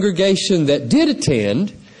the congregation that did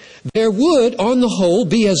attend, there would, on the whole,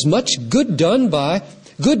 be as much good done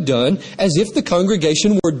as if the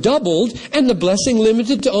congregation were doubled and the blessing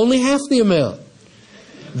limited to only half the amount.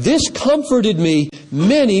 This comforted me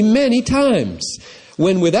many, many times,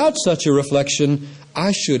 when without such a reflection,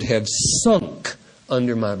 I should have sunk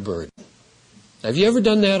under my burden. Have you ever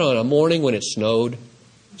done that on a morning when it snowed?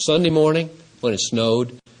 Sunday morning when it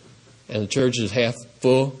snowed and the church is half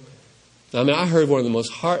full? I heard one of the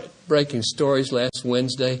most heartbreaking stories last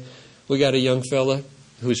Wednesday. We got a young fella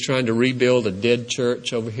who was trying to rebuild a dead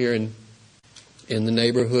church over here in the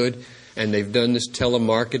neighborhood, and they've done this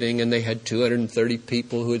telemarketing, and they had 230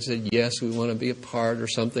 people who had said, yes, we want to be a part or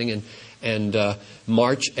something, and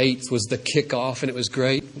March 8th was the kickoff, and it was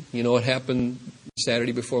great. You know what happened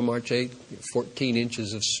Saturday before March 8th? 14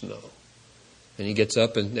 inches of snow. And he gets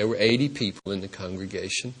up, and there were 80 people in the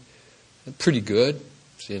congregation. Pretty good,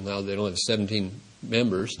 seeing how they only have 17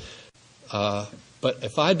 members. But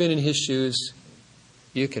if I'd been in his shoes,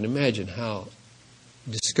 you can imagine how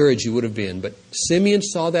discouraged you would have been. But Simeon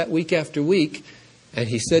saw that week after week, and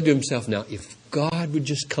he said to himself, now, if God would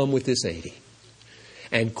just come with this 80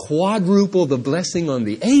 and quadruple the blessing on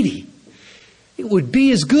the 80, it would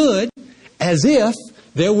be as good as if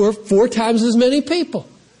there were 4 times as many people.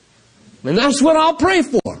 And that's what I'll pray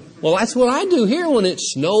for. Well, that's what I do here when it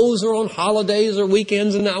snows or on holidays or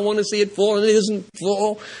weekends and I want to see it full and it isn't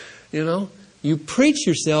full. You know, you preach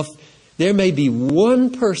yourself. There may be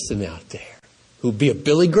one person out there who'll be a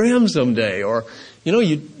Billy Graham someday. Or, you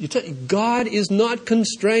know, God is not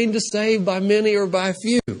constrained to save by many or by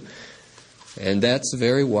few. And that's a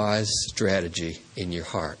very wise strategy in your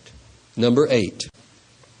heart. Number 8.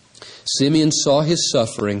 Simeon saw his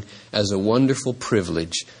suffering as a wonderful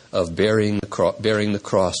privilege of bearing the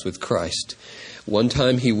cross with Christ. One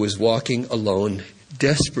time he was walking alone,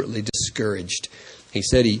 desperately discouraged. He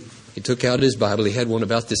said he took out his Bible. He had one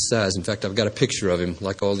about this size. In fact, I've got a picture of him.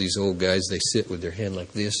 Like all these old guys, they sit with their hand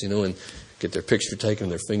like this, you know, and get their picture taken,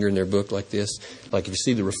 their finger in their book like this. Like if you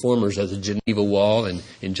see the Reformers at the Geneva Wall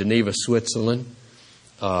in Geneva, Switzerland.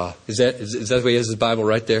 Is that the way he has his Bible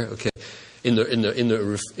right there? Okay. On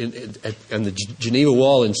the Geneva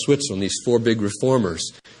Wall in Switzerland, these 4 big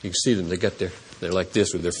Reformers, you can see them. They're like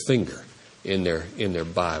this with their finger in their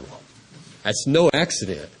Bible. That's no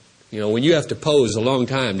accident. You know, when you have to pose a long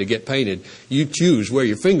time to get painted, you choose where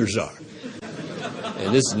your fingers are.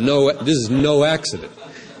 And this is no accident.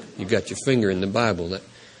 You got your finger in the Bible.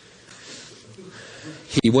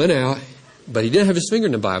 He went out, but he didn't have his finger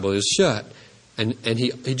in the Bible. It was shut. And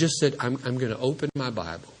he just said, I'm going to open my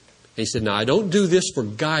Bible. And he said, now I don't do this for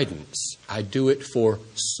guidance. I do it for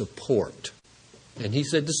support. And he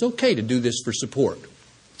said, it's okay to do this for support.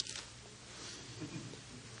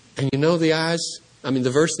 And you know the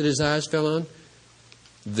verse that his eyes fell on?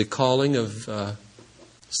 The calling of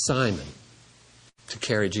Simon to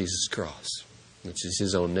carry Jesus' cross, which is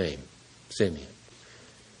his own name, Simeon.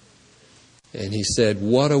 And he said,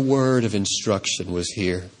 what a word of instruction was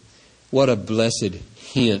here. What a blessed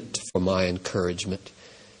hint for my encouragement.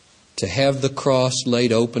 To have the cross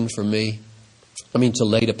laid upon me,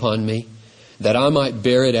 that I might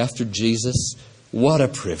bear it after Jesus. What a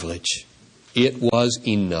privilege. It was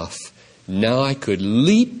enough. Now I could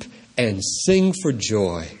leap and sing for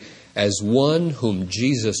joy as one whom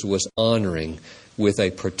Jesus was honoring with a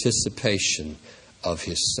participation of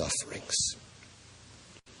his sufferings.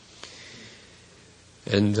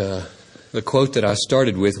 And the quote that I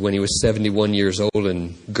started with when he was 71 years old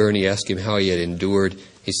and Gurney asked him how he had endured,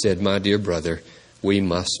 he said, my dear brother, we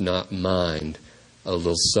must not mind a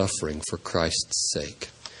little suffering for Christ's sake.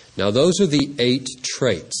 Now those are the 8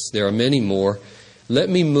 traits. There are many more. Let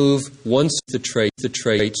me move once the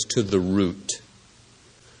traits to the root,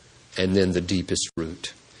 and then the deepest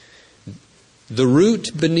root. The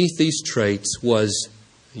root beneath these traits was,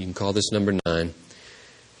 you can call this number 9,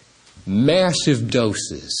 massive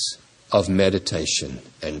doses of meditation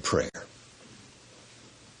and prayer.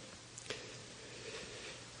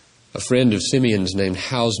 A friend of Simeon's named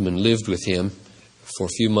Hausman lived with him for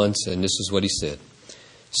a few months, and this is what he said.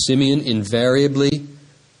 Simeon invariably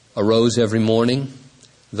arose every morning,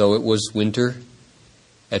 though it was winter,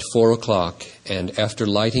 at 4 o'clock, and after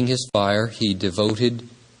lighting his fire, he devoted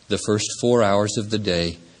the first 4 hours of the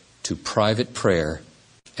day to private prayer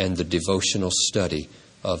and the devotional study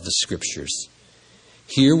of the Scriptures.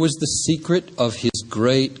 Here was the secret of his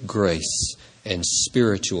great grace and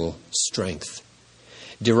spiritual strength.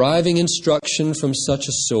 Deriving instruction from such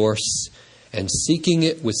a source and seeking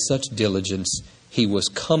it with such diligence, he was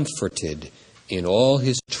comforted in all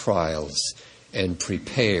his trials and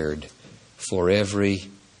prepared for every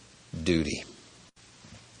duty.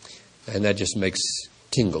 And that just makes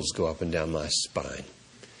tingles go up and down my spine.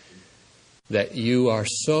 That you are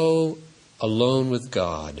so alone with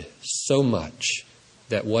God so much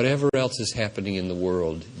that whatever else is happening in the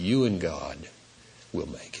world, you and God will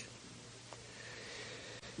make it.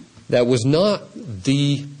 That was not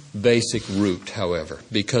the basic root, however,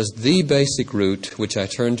 because the basic root, which I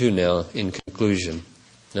turn to now in conclusion,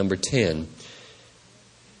 number 10,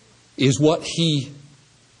 is what he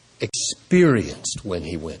experienced when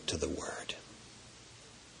he went to the Word.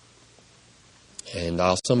 And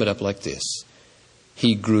I'll sum it up like this.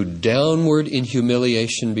 He grew downward in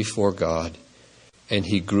humiliation before God, and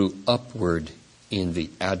he grew upward in the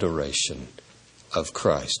adoration of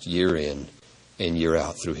Christ, year in and year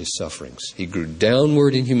out through his sufferings. He grew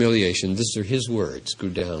downward in humiliation. These are his words, grew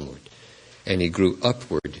downward. And he grew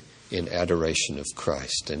upward in adoration of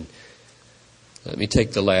Christ. And let me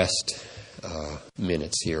take the last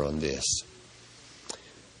minutes here on this.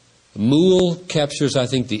 Moule captures, I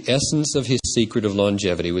think, the essence of his secret of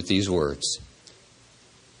longevity with these words.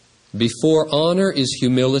 Before honor is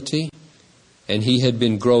humility, and he had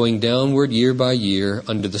been growing downward year by year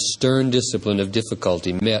under the stern discipline of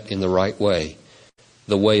difficulty met in the right way,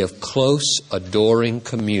 the way of close, adoring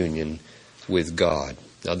communion with God.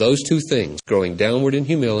 Now those two things, growing downward in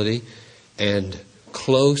humility and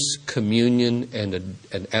close communion and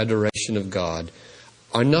an adoration of God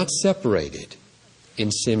are not separated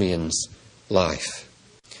in Simeon's life.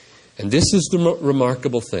 And this is the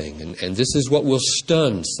remarkable thing, and this is what will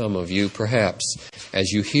stun some of you perhaps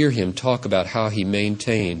as you hear him talk about how he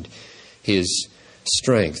maintained his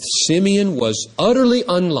strength. Simeon was utterly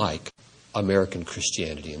unlike American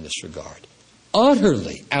Christianity in this regard.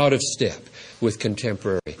 Utterly out of step with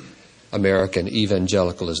contemporary American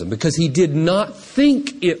evangelicalism, because he did not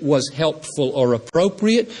think it was helpful or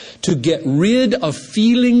appropriate to get rid of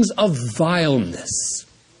feelings of vileness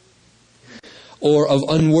or of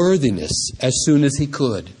unworthiness as soon as he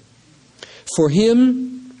could. For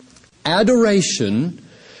him, adoration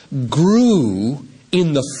grew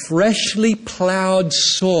in the freshly plowed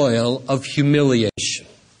soil of humiliation.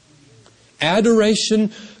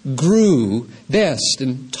 Adoration grew best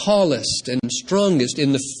and tallest and strongest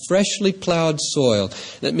in the freshly plowed soil.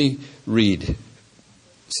 Let me read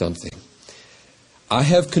something. I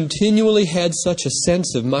have continually had such a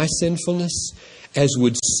sense of my sinfulness as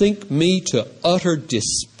would sink me to utter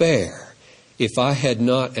despair if I had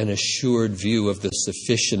not an assured view of the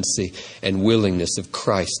sufficiency and willingness of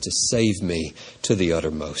Christ to save me to the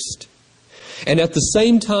uttermost. And at the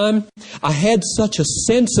same time, I had such a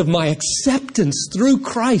sense of my acceptance through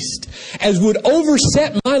Christ as would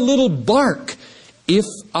overset my little bark if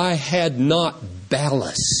I had not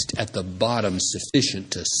ballast at the bottom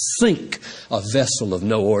sufficient to sink a vessel of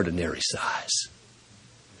no ordinary size.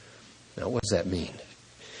 Now, what does that mean?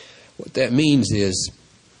 What that means is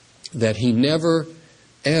that he never,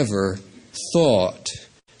 ever thought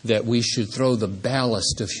that we should throw the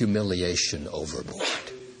ballast of humiliation overboard.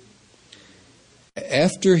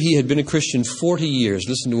 After he had been a Christian 40 years,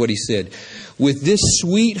 listen to what he said, with this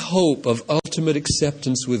sweet hope of ultimate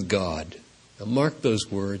acceptance with God. Now mark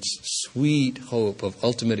those words, sweet hope of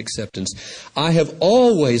ultimate acceptance. I have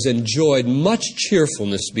always enjoyed much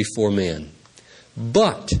cheerfulness before men,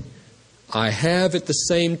 but I have at the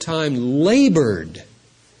same time labored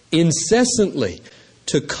incessantly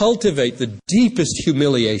to cultivate the deepest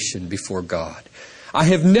humiliation before God. I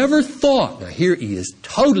have never thought, now here he is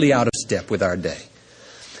totally out of step with our day.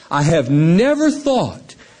 I have never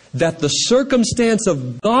thought that the circumstance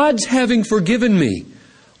of God's having forgiven me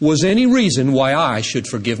was any reason why I should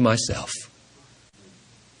forgive myself.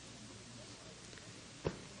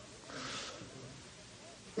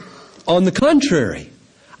 On the contrary,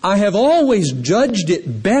 I have always judged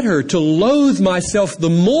it better to loathe myself the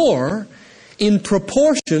more in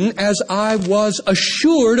proportion as I was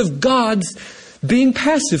assured of God's being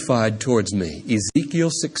pacified towards me. Ezekiel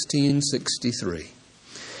 16:63.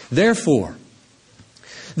 Therefore,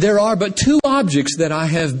 there are but two objects that I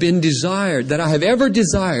have ever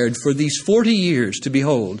desired for these 40 years to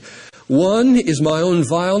behold. One is my own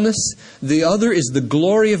vileness, the other is the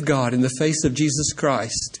glory of God in the face of Jesus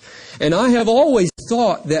Christ. And I have always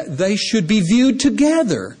thought that they should be viewed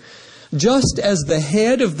together. Just as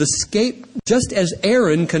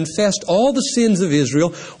Aaron confessed all the sins of Israel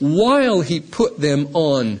while he put them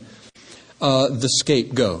on the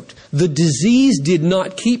scapegoat. The disease did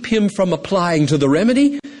not keep him from applying to the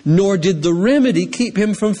remedy, nor did the remedy keep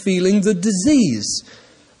him from feeling the disease.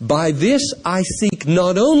 By this I seek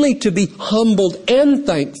not only to be humbled and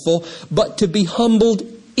thankful, but to be humbled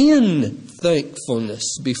in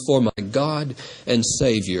thankfulness before my God and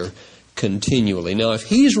Savior continually. Now, if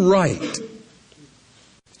he's right,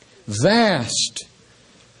 vast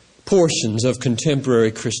portions of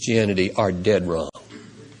contemporary Christianity are dead wrong.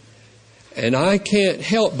 And I can't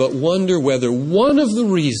help but wonder whether one of the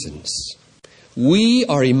reasons we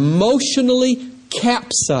are emotionally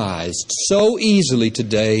capsized so easily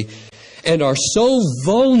today and are so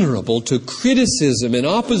vulnerable to criticism and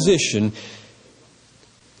opposition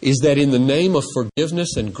is that in the name of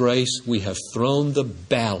forgiveness and grace, we have thrown the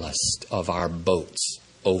ballast of our boats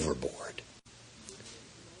overboard.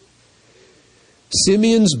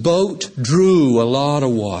 Simeon's boat drew a lot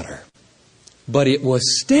of water, but it was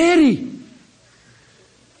steady,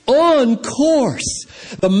 on course.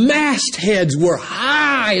 The mastheads were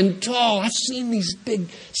high and tall. I've seen these big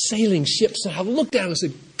sailing ships, and I've looked down and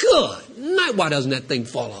said, good night, why doesn't that thing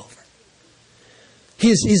fall over?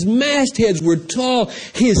 His mastheads were tall.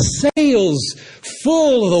 His sails,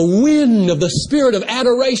 full of the wind of the spirit of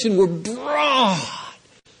adoration, were broad.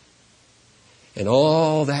 And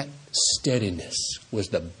all that steadiness was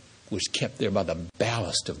kept there by the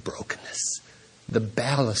ballast of brokenness, the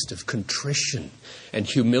ballast of contrition and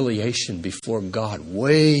humiliation before God,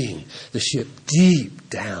 weighing the ship deep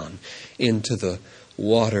down into the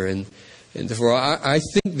water. And therefore, I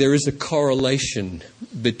think there is a correlation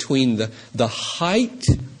between the height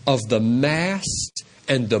of the mast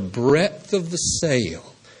and the breadth of the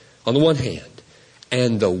sail on the one hand,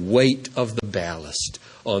 and the weight of the ballast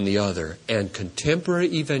on the other. And contemporary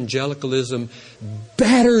evangelicalism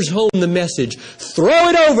batters home the message, throw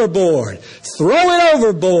it overboard, throw it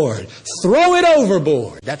overboard, throw it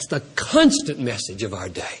overboard. That's the constant message of our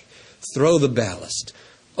day. Throw the ballast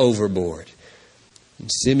overboard. And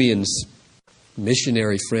Simeon's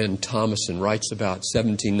missionary friend Thomason writes about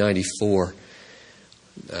 1794,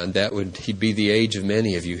 and he'd be the age of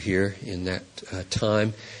many of you here in that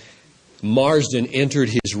time. Marsden entered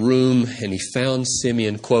his room and he found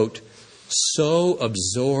Simeon, quote, so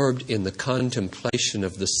absorbed in the contemplation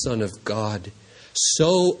of the Son of God,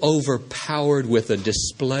 so overpowered with a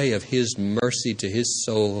display of His mercy to his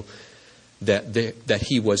soul, that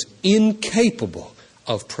he was incapable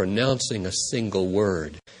of pronouncing a single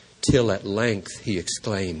word, till at length he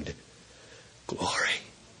exclaimed, "Glory,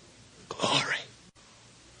 glory."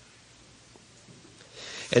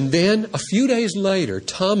 And then a few days later,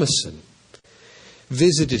 Thomason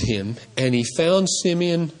visited him, and he found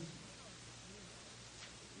Simeon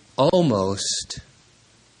almost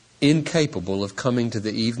incapable of coming to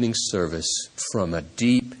the evening service from a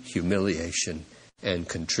deep humiliation and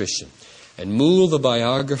contrition. And Moule, the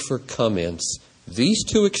biographer, comments, these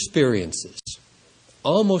two experiences,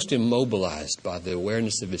 almost immobilized by the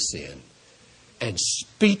awareness of his sin and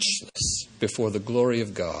speechless before the glory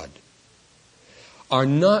of God, are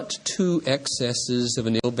not two excesses of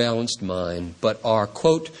an ill-balanced mind, but are,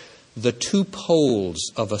 quote, the two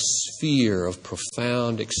poles of a sphere of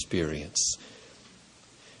profound experience.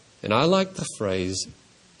 And I like the phrase,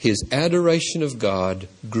 his adoration of God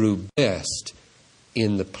grew best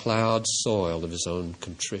in the plowed soil of his own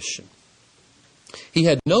contrition. He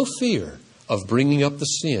had no fear of bringing up the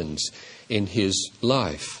sins in his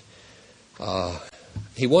life.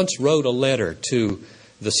 He once wrote a letter to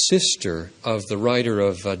the sister of the writer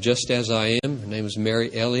of Just As I Am. Her name was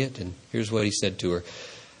Mary Elliott, and here's what he said to her.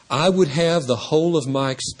 I would have the whole of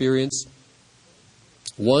my experience,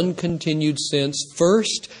 one continued sense,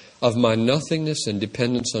 first, of my nothingness and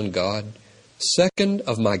dependence on God, second,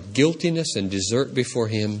 of my guiltiness and desert before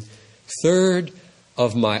Him, third,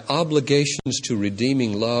 of my obligations to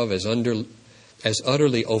redeeming love as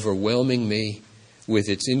utterly overwhelming me with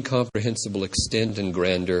its incomprehensible extent and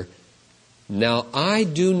grandeur. Now, I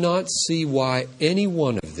do not see why any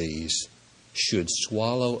one of these should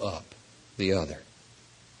swallow up the other.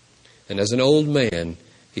 And as an old man,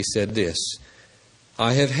 he said this,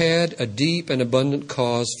 I have had a deep and abundant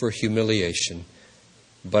cause for humiliation,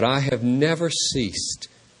 but I have never ceased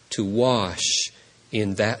to wash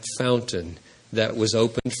in that fountain that was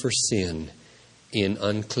opened for sin and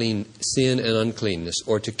uncleanness,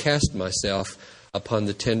 or to cast myself upon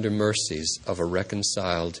the tender mercies of a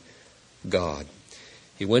reconciled God.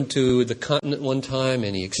 He went to the continent one time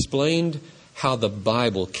and he explained how the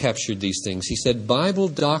Bible captured these things. He said, Bible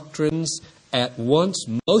doctrines at once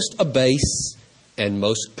most abase and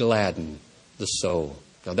most gladden the soul.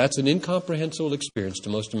 Now that's an incomprehensible experience to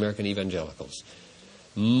most American evangelicals.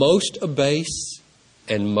 Most abase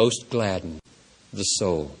and most gladden the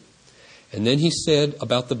soul. And then he said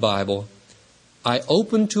about the Bible, I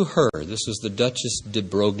opened to her, this is the Duchess de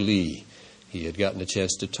Broglie. He had gotten a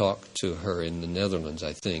chance to talk to her in the Netherlands,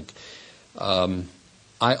 I think.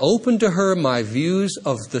 I opened to her my views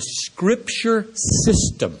of the Scripture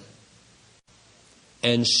system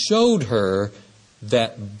and showed her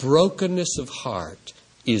that brokenness of heart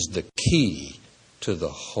is the key to the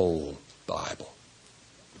whole Bible.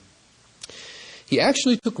 He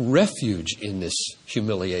actually took refuge in this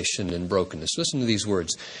humiliation and brokenness. Listen to these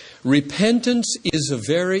words. Repentance is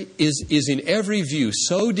in every view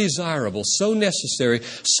so desirable, so necessary,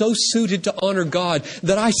 so suited to honor God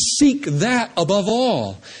that I seek that above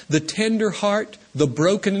all. The tender heart, the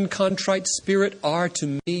broken and contrite spirit are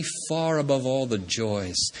to me far above all the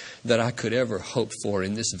joys that I could ever hope for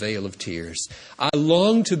in this vale of tears. I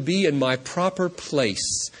long to be in my proper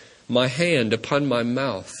place, my hand upon my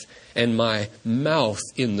mouth, and my mouth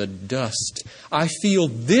in the dust. I feel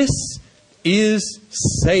this is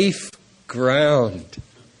safe ground.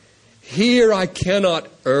 Here I cannot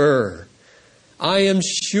err. I am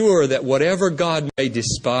sure that whatever God may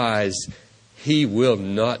despise, He will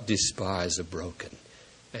not despise a broken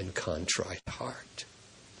and contrite heart.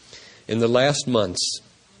 In the last months,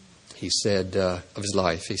 he said, of his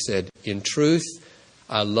life, he said, in truth,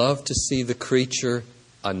 I love to see the creature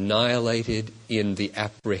annihilated in the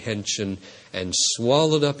apprehension and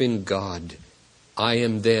swallowed up in God. I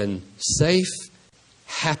am then safe,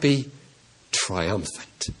 happy,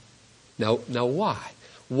 triumphant. Now why?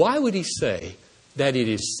 Why would he say, that it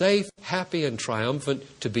is safe, happy, and triumphant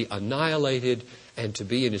to be annihilated and to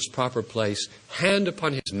be in its proper place, hand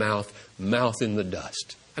upon his mouth, mouth in the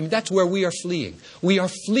dust. I mean, that's where we are fleeing. We are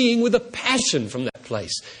fleeing with a passion from that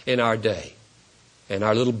place in our day. And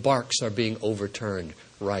our little barks are being overturned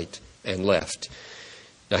right and left.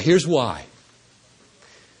 Now, here's why.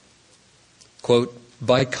 Quote,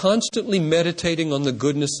 by constantly meditating on the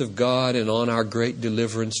goodness of God and on our great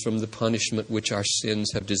deliverance from the punishment which our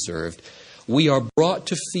sins have deserved, we are brought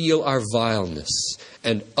to feel our vileness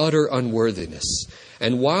and utter unworthiness.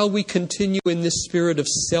 And while we continue in this spirit of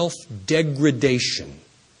self-degradation,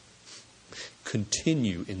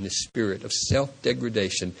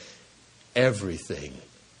 everything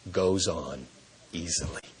goes on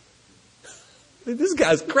easily. This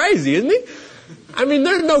guy's crazy, isn't he? I mean,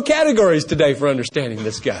 there's no categories today for understanding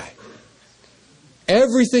this guy.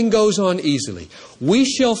 Everything goes on easily. We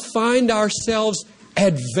shall find ourselves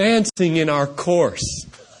advancing in our course.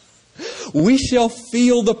 We shall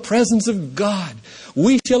feel the presence of God.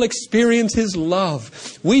 We shall experience His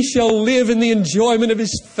love. We shall live in the enjoyment of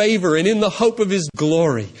His favor and in the hope of His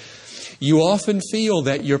glory. You often feel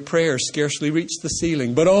that your prayers scarcely reach the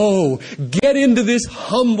ceiling. But oh, get into this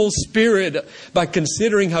humble spirit by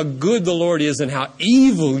considering how good the Lord is and how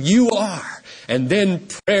evil you are. And then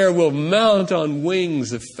prayer will mount on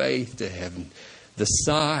wings of faith to heaven. The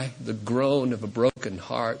sigh, the groan of a broken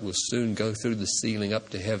heart will soon go through the ceiling up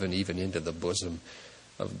to heaven, even into the bosom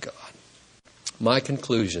of God. My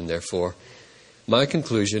conclusion, therefore,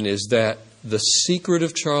 is that the secret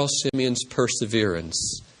of Charles Simeon's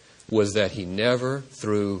perseverance was that he never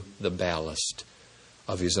threw the ballast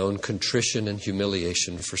of his own contrition and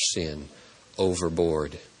humiliation for sin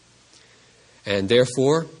overboard. And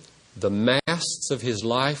therefore, the masts of his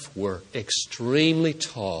life were extremely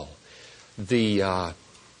tall.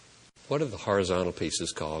 What are the horizontal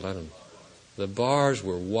pieces called? I don't know. The bars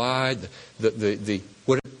were wide.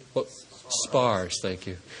 Spars, thank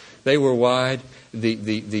you. They were wide.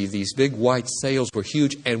 These big white sails were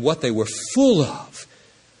huge, and what they were full of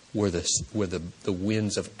were the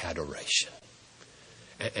winds of adoration.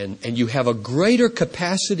 And you have a greater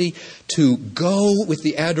capacity to go with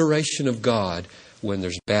the adoration of God when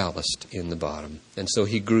there's ballast in the bottom. And so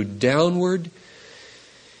he grew downward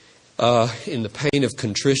in the pain of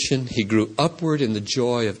contrition. He grew upward in the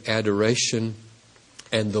joy of adoration.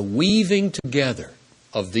 And the weaving together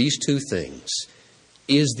of these two things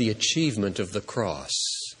is the achievement of the cross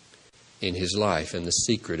in his life and the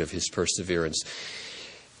secret of his perseverance.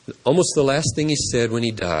 Almost the last thing he said when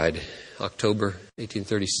he died, October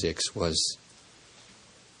 1836, was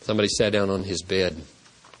somebody sat down on his bed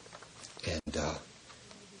and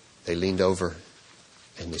they leaned over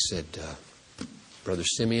and they said, Brother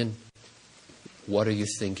Simeon, what are you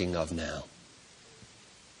thinking of now?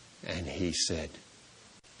 And he said,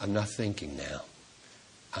 I'm not thinking now.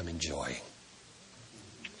 I'm enjoying.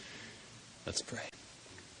 Let's pray.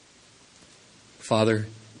 Father,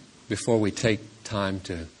 before we take time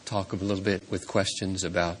to talk a little bit with questions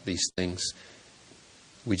about these things,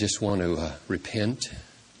 we just want to repent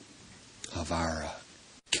of our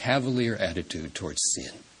cavalier attitude towards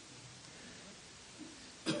sin.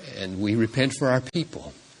 And we repent for our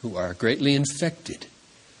people who are greatly infected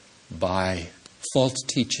by false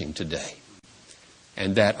teaching today,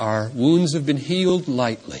 and that our wounds have been healed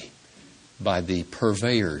lightly by the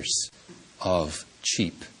purveyors of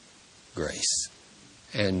cheap grace.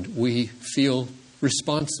 And we feel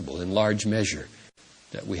responsible in large measure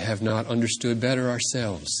that we have not understood better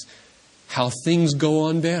ourselves how things go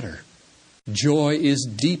on better. Joy is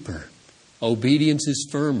deeper. Obedience is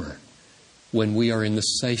firmer when we are in the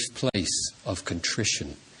safe place of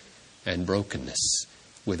contrition and brokenness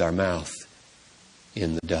with our mouth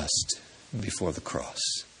in the dust before the cross.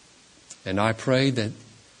 And I pray that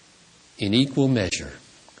in equal measure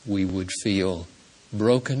we would feel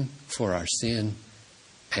broken for our sin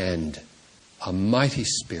and a mighty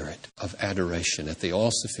spirit of adoration at the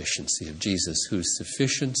all-sufficiency of Jesus, whose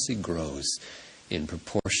sufficiency grows in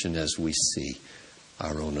proportion as we see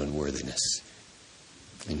our own unworthiness.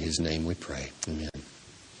 In His name we pray. Amen.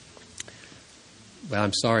 Well,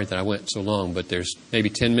 I'm sorry that I went so long, but there's maybe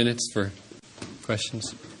 10 minutes for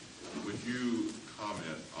questions. Would you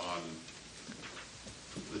comment on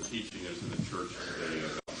the teaching as in the church today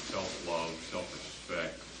about self-love,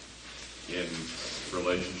 self-respect in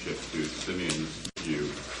relationship to Simeon's view,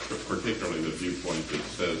 particularly the viewpoint that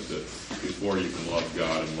says that before you can love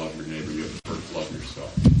God and love your neighbor, you have to first love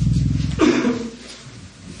yourself?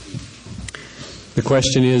 The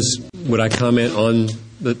question is, would I comment on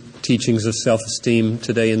the teachings of self-esteem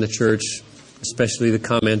today in the church, especially the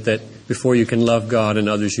comment that before you can love God and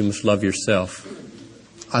others, you must love yourself?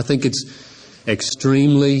 I think it's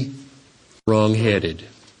extremely wrong-headed.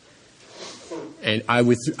 And I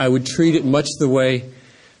would treat it much the way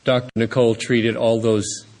Dr. Nicole treated all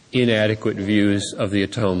those inadequate views of the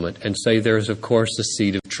atonement, and say there's, of course, a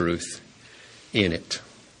seed of truth in it.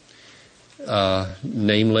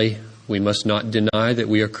 Namely, we must not deny that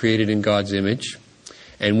we are created in God's image,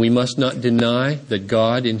 and we must not deny that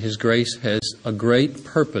God, in His grace, has a great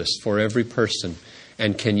purpose for every person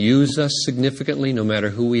and can use us significantly no matter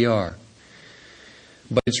who we are.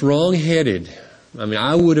 But it's wrong-headed. I mean,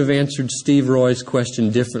 I would have answered Steve Roy's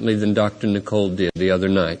question differently than Dr. Nicole did the other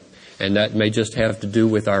night. And that may just have to do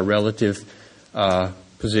with our relative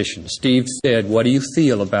position. Steve said, what do you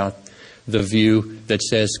feel about the view that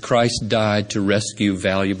says Christ died to rescue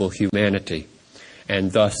valuable humanity?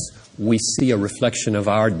 And thus, we see a reflection of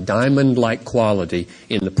our diamond-like quality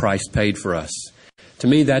in the price paid for us. To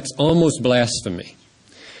me, that's almost blasphemy.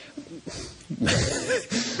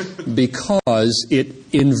 Because it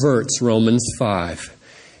inverts Romans 5.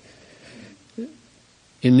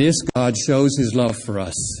 In this, God shows His love for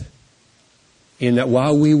us, in that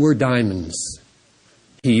while we were diamonds,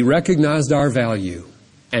 He recognized our value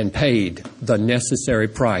and paid the necessary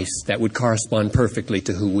price that would correspond perfectly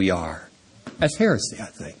to who we are. That's heresy, I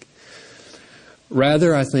think.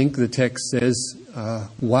 Rather, I think the text says,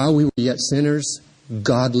 while we were yet sinners,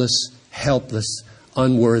 godless, helpless,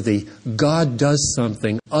 unworthy, God does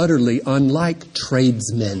something utterly unlike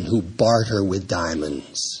tradesmen who barter with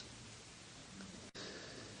diamonds.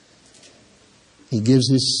 He gives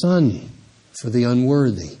His Son for the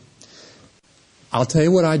unworthy. I'll tell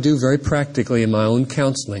you what I do very practically in my own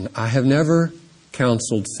counseling. I have never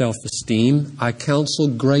counseled self-esteem. I counsel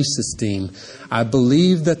grace-esteem. I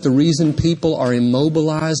believe that the reason people are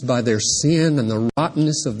immobilized by their sin and the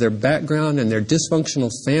rottenness of their background and their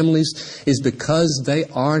dysfunctional families is because they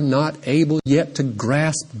are not able yet to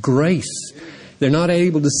grasp grace. They're not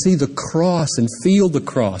able to see the cross and feel the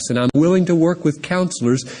cross. And I'm willing to work with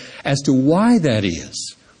counselors as to why that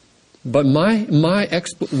is. But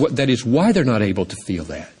that is why they're not able to feel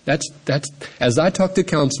that. That's as I talk to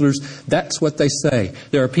counselors, that's what they say.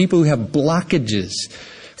 There are people who have blockages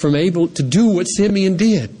from able to do what Simeon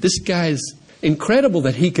did. This guy is incredible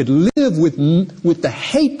that he could live with the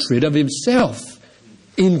hatred of himself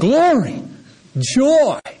in glory,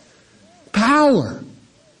 joy, power.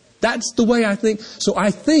 That's the way I think. So I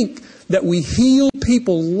think that we heal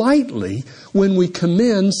people lightly when we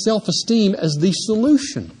commend self-esteem as the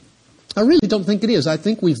solution. I really don't think it is. I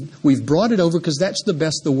think we've brought it over because that's the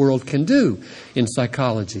best the world can do in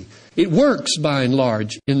psychology. It works by and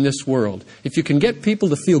large in this world. If you can get people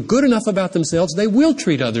to feel good enough about themselves, they will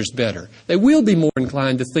treat others better. They will be more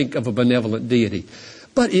inclined to think of a benevolent deity.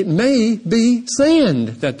 But it may be sand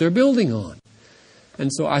that they're building on. And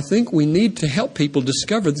so I think we need to help people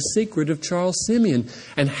discover the secret of Charles Simeon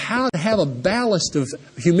and how to have a ballast of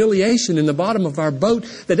humiliation in the bottom of our boat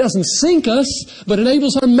that doesn't sink us, but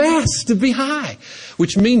enables our masts to be high.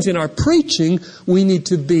 Which means in our preaching, we need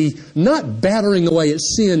to be not battering away at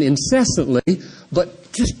sin incessantly,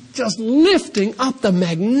 but just lifting up the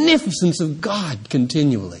magnificence of God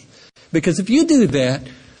continually. Because if you do that,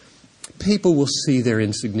 people will see their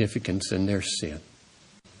insignificance and their sin.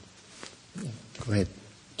 Go ahead,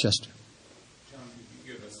 Chester. John, could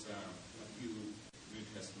you give us a few New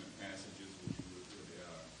Testament passages which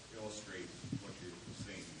would illustrate what you're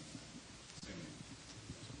saying?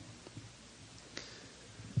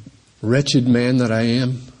 Wretched man that I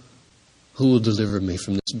am, who will deliver me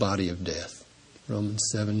from this body of death? Romans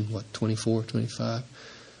 7, 24, 25.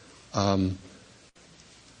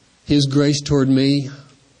 His grace toward me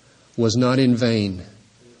was not in vain,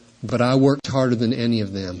 but I worked harder than any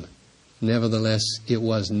of them. Nevertheless, it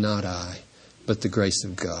was not I, but the grace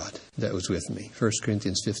of God that was with me. 1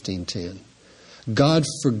 Corinthians 15:10. God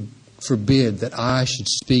forbid that I should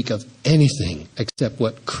speak of anything except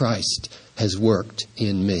what Christ has worked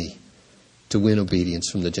in me to win obedience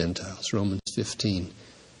from the Gentiles. Romans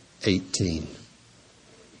 15:18.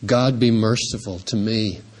 God be merciful to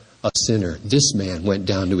me, a sinner. This man went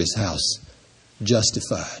down to his house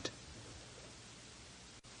justified.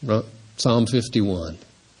 Psalm 51.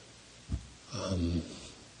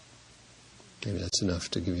 Maybe that's enough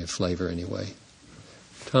to give you a flavor anyway.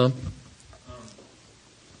 Tom? I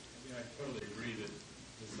totally agree that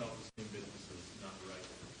the self-esteem business is not right.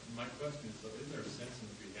 My question is, though, is there a sense in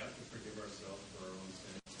which we have to forgive ourselves for our own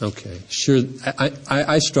sins? Okay, sure.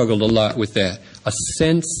 I struggled a lot with that. A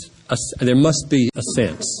sense, there must be a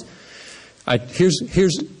sense. Here's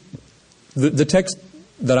the text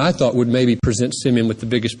that I thought would maybe present Simeon with the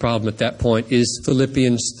biggest problem at that point is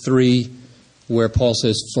Philippians 3, where Paul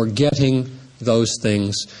says, forgetting those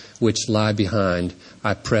things which lie behind.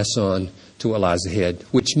 I press on to what lies ahead,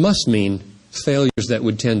 which must mean failures that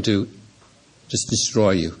would tend to just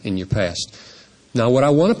destroy you in your past. Now, what I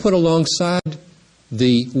want to put alongside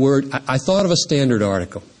the word, I thought of a Standard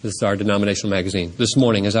article. This is our denominational magazine. This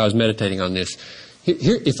morning, as I was meditating on this,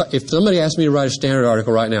 if somebody asked me to write a Standard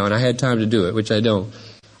article right now, and I had time to do it, which I don't,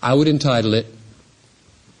 I would entitle it,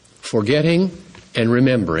 Forgetting and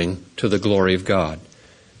Remembering to the Glory of God.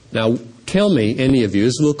 Now, tell me, any of you,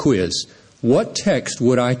 this is a little quiz, what text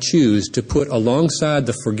would I choose to put alongside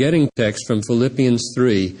the forgetting text from Philippians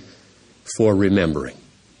 3 for remembering?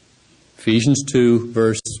 Ephesians 2,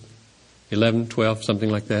 verse 11, 12, something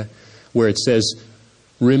like that, where it says,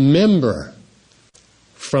 remember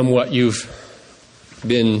from what you've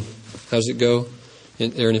been, how's it go?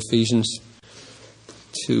 There in Ephesians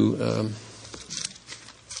 2,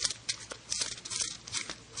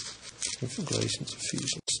 Galatians,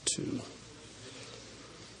 Ephesians 2.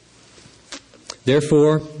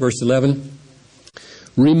 Therefore, verse 11,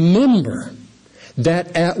 remember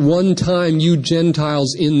that at one time you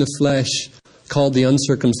Gentiles in the flesh, called the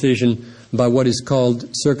uncircumcision by what is called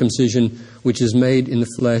circumcision, which is made in the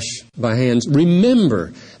flesh by hands.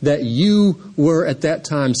 Remember that you were at that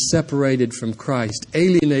time separated from Christ,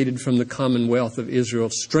 alienated from the commonwealth of Israel,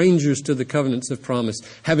 strangers to the covenants of promise,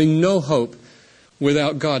 having no hope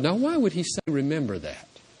without God. Now, why would he say remember that?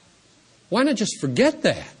 Why not just forget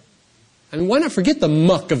that? I mean, why not forget the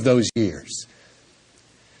muck of those years?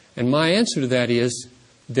 And my answer to that is,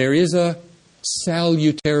 there is a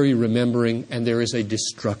salutary remembering and there is a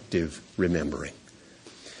destructive remembering.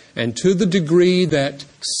 And to the degree that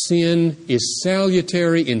sin is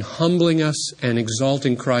salutary in humbling us and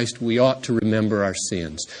exalting Christ, we ought to remember our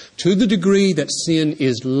sins. To the degree that sin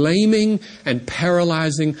is laming and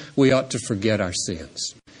paralyzing, we ought to forget our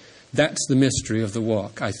sins. That's the mystery of the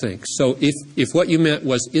walk, I think. So if what you meant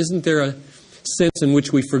was, isn't there a sense in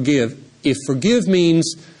which we forgive? If forgive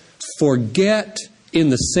means forget in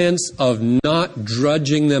the sense of not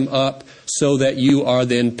drudging them up so that you are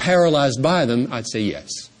then paralyzed by them, I'd say yes.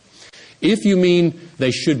 If you mean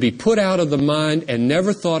they should be put out of the mind and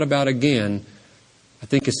never thought about again, I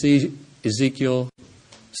think Ezekiel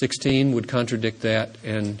 16 would contradict that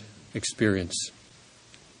and experience.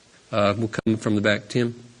 We'll come from the back,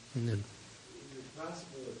 Tim. And then. Is it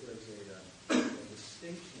possible that there's a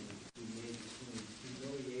distinction to be made between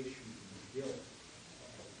humiliation and guilt,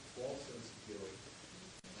 a false sense of guilt,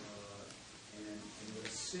 and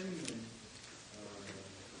what Simeon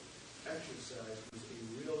exercised was a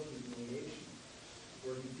real humiliation,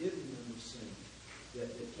 where he did remember sin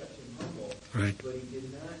that kept him humble, Right. but he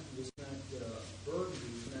was not burdened,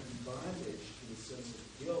 he was not in bondage to the sense of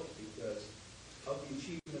guilt because of the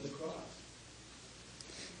achievement of the cross.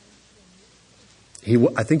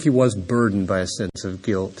 I think he was burdened by a sense of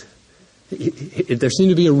guilt. There seemed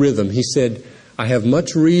to be a rhythm. He said, I have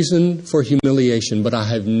much reason for humiliation, but I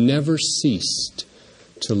have never ceased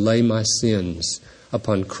to lay my sins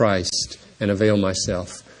upon Christ and avail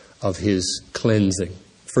myself of His cleansing.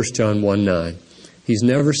 1 John 1:9. He's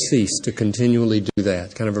never ceased to continually do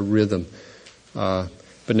that, kind of a rhythm. But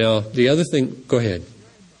now, the other thing, go ahead.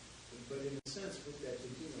 But in a sense, with that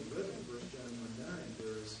continual rhythm, 1 John 1:9,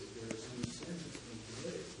 there's new sin that's been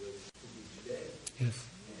committed, which could be today. Yes.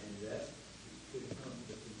 And that could come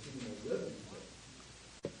to the continual rhythm.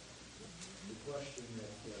 But the question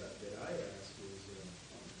that I ask is,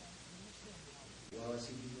 while I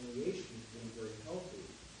see humiliation as being very healthy,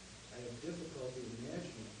 I have difficulty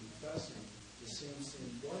imagining confessing the same sin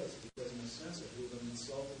twice, because in a sense it would have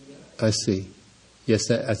insulted God. I see. Yes,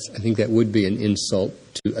 I think that would be an insult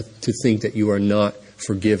to think that you are not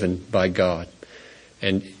forgiven by God.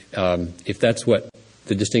 And if that's what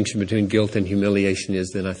the distinction between guilt and humiliation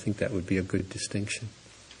is, then I think that would be a good distinction.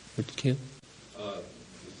 What, Ken?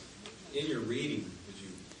 In your reading, as you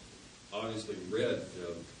obviously read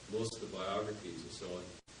most of the biographies and so on,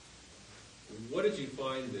 what did you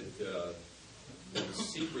find that the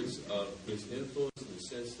secrets of his influence, in the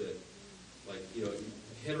sense that, like,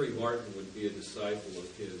 Henry Martin would be a disciple of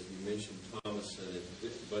his. You mentioned Thomason,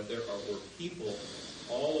 but there were people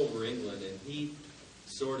all over England, and he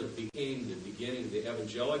sort of became the beginning of the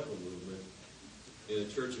evangelical movement in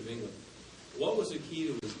the Church of England. What was the key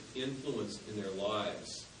to his influence in their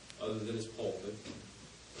lives, other than his pulpit?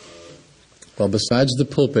 Well, besides the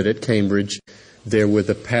pulpit at Cambridge, there were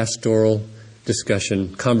the pastoral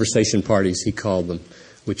discussion, conversation parties, he called them,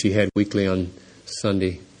 which he had weekly on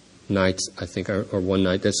Sunday nights, I think, or one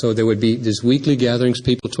night. So there would be these weekly gatherings.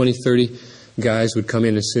 People, 20, 30 guys would come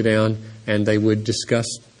in and sit down, and they would discuss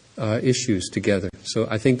issues together. So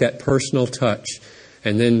I think that personal touch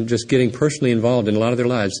and then just getting personally involved in a lot of their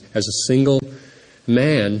lives. As a single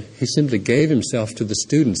man, he simply gave himself to the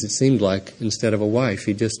students, it seemed like, instead of a wife.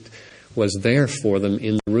 He just was there for them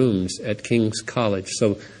in the rooms at King's College.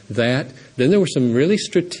 So then there were some really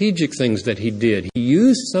strategic things that he did. He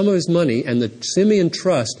used some of his money and the Simeon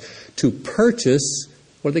Trust to purchase,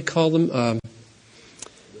 what do they call them?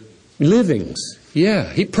 Livings.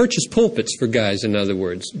 Yeah, he purchased pulpits for guys, in other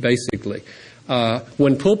words, basically.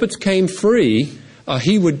 When pulpits came free,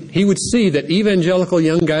 he would see that evangelical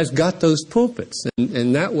young guys got those pulpits,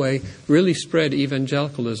 and that way really spread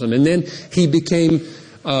evangelicalism. And then he became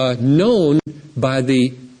known by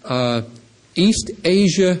the East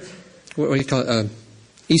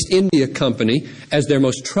India Company as their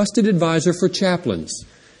most trusted advisor for chaplains.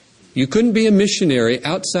 You couldn't be a missionary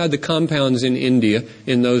outside the compounds in India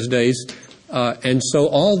in those days, and so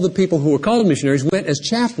all the people who were called missionaries went as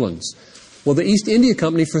chaplains. Well, the East India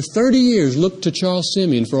Company for 30 years looked to Charles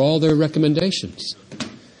Simeon for all their recommendations.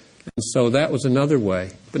 And so that was another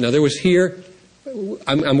way. But now there was here,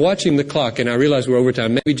 I'm watching the clock and I realize we're over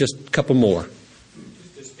time. Maybe just a couple more.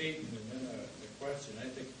 Just a statement and then a question. I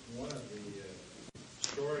think one of the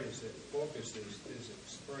stories that focuses is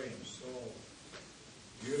explained so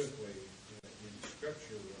beautifully in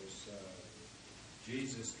Scripture was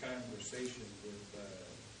Jesus' conversation with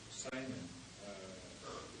Simon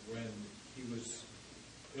when he was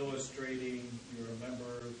illustrating, you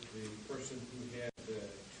remember, the person who had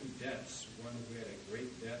two debts, one who had a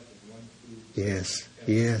great debt and one who had a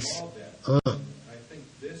small debt. I think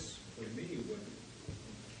this, for me, would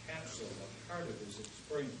encapsulate the heart of his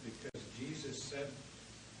experience, because Jesus said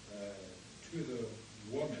to the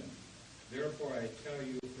woman, "Therefore I tell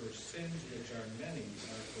you, her sins, which are many,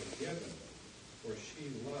 are forgiven, for she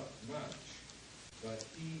loved much. But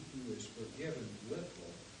he who is forgiven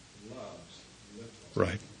little loves little."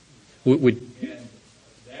 Right. And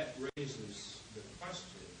that raises the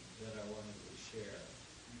question that I wanted to share.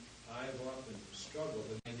 I've often struggled,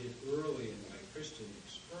 and I did early in my Christian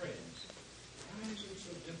experience. Why is it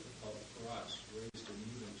so difficult for us, raised in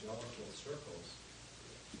evangelical circles,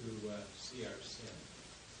 to see our sin?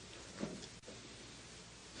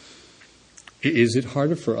 Is it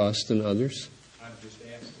harder for us than others? I'm just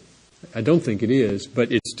asking. I don't think it is,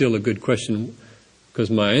 but it's still a good question, because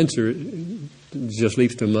my answer just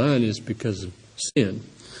leaps to mind is because of sin.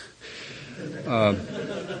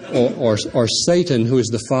 Or Satan, who is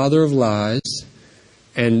the father of lies,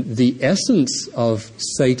 and the essence of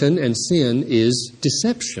Satan and sin is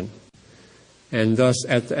deception. And thus,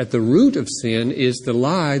 at the root of sin is the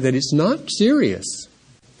lie that it's not serious.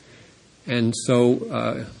 And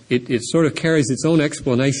so it sort of carries its own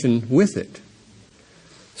explanation with it.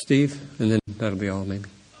 Steve, and then that'll be all, maybe.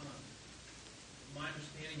 My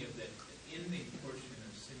understanding of that, in the portion of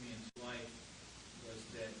Simeon's life, was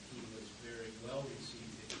that he was very well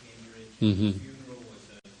received at Cambridge. Mm-hmm. The funeral was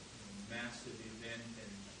a massive event and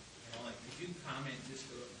all that. Could you comment just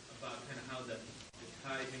about kind of how the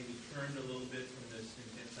tide maybe turned a little bit from this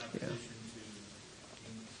intense opposition to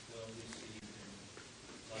being well received and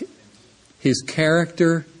lots of things? His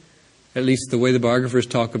character, at least the way the biographers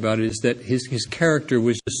talk about it, is that his character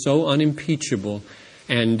was just so unimpeachable,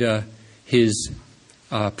 and his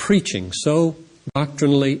preaching so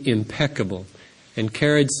doctrinally impeccable, and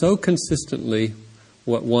carried so consistently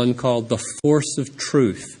what one called the force of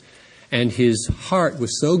truth. And his heart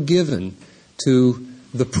was so given to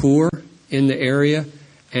the poor in the area,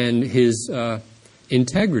 and his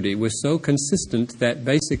integrity was so consistent that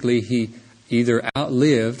basically he either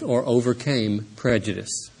outlived or overcame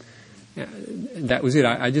prejudice. That was it.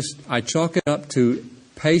 I chalk it up to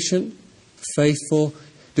patient, faithful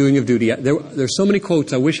doing of duty. There's so many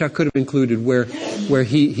quotes I wish I could have included where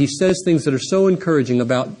he says things that are so encouraging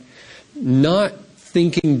about not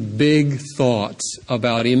thinking big thoughts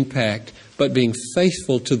about impact, but being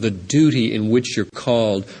faithful to the duty in which you're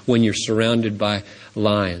called when you're surrounded by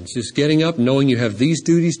lions. Just getting up, knowing you have these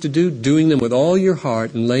duties to do, doing them with all your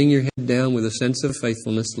heart, and laying your head down with a sense of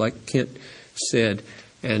faithfulness, like Kent said,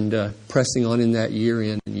 and pressing on in that year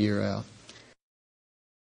in and year out.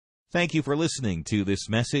 Thank you for listening to this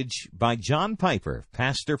message by John Piper,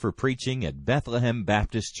 pastor for preaching at Bethlehem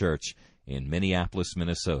Baptist Church in Minneapolis,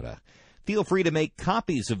 Minnesota. Feel free to make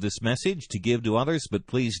copies of this message to give to others, but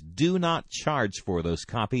please do not charge for those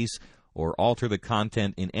copies or alter the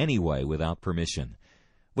content in any way without permission.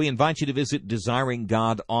 We invite you to visit Desiring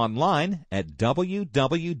God online at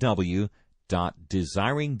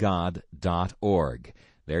www.desiringgod.org.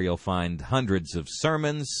 There you'll find hundreds of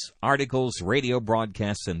sermons, articles, radio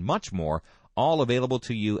broadcasts, and much more, all available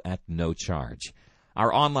to you at no charge.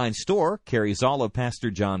 Our online store carries all of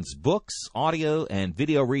Pastor John's books, audio, and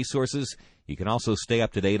video resources. You can also stay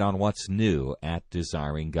up to date on what's new at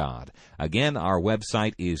Desiring God. Again, our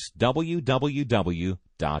website is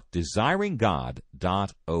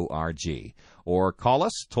www.desiringgod.org. Or call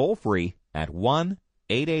us toll-free at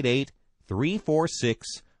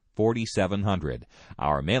 1-888-346-4700.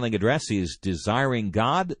 Our mailing address is Desiring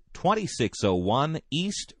God, 2601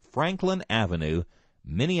 East Franklin Avenue,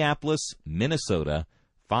 Minneapolis, Minnesota,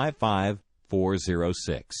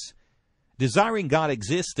 55406. Desiring God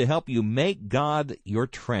exists to help you make God your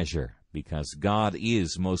treasure, because God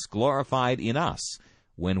is most glorified in us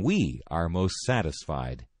when we are most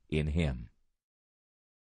satisfied in Him.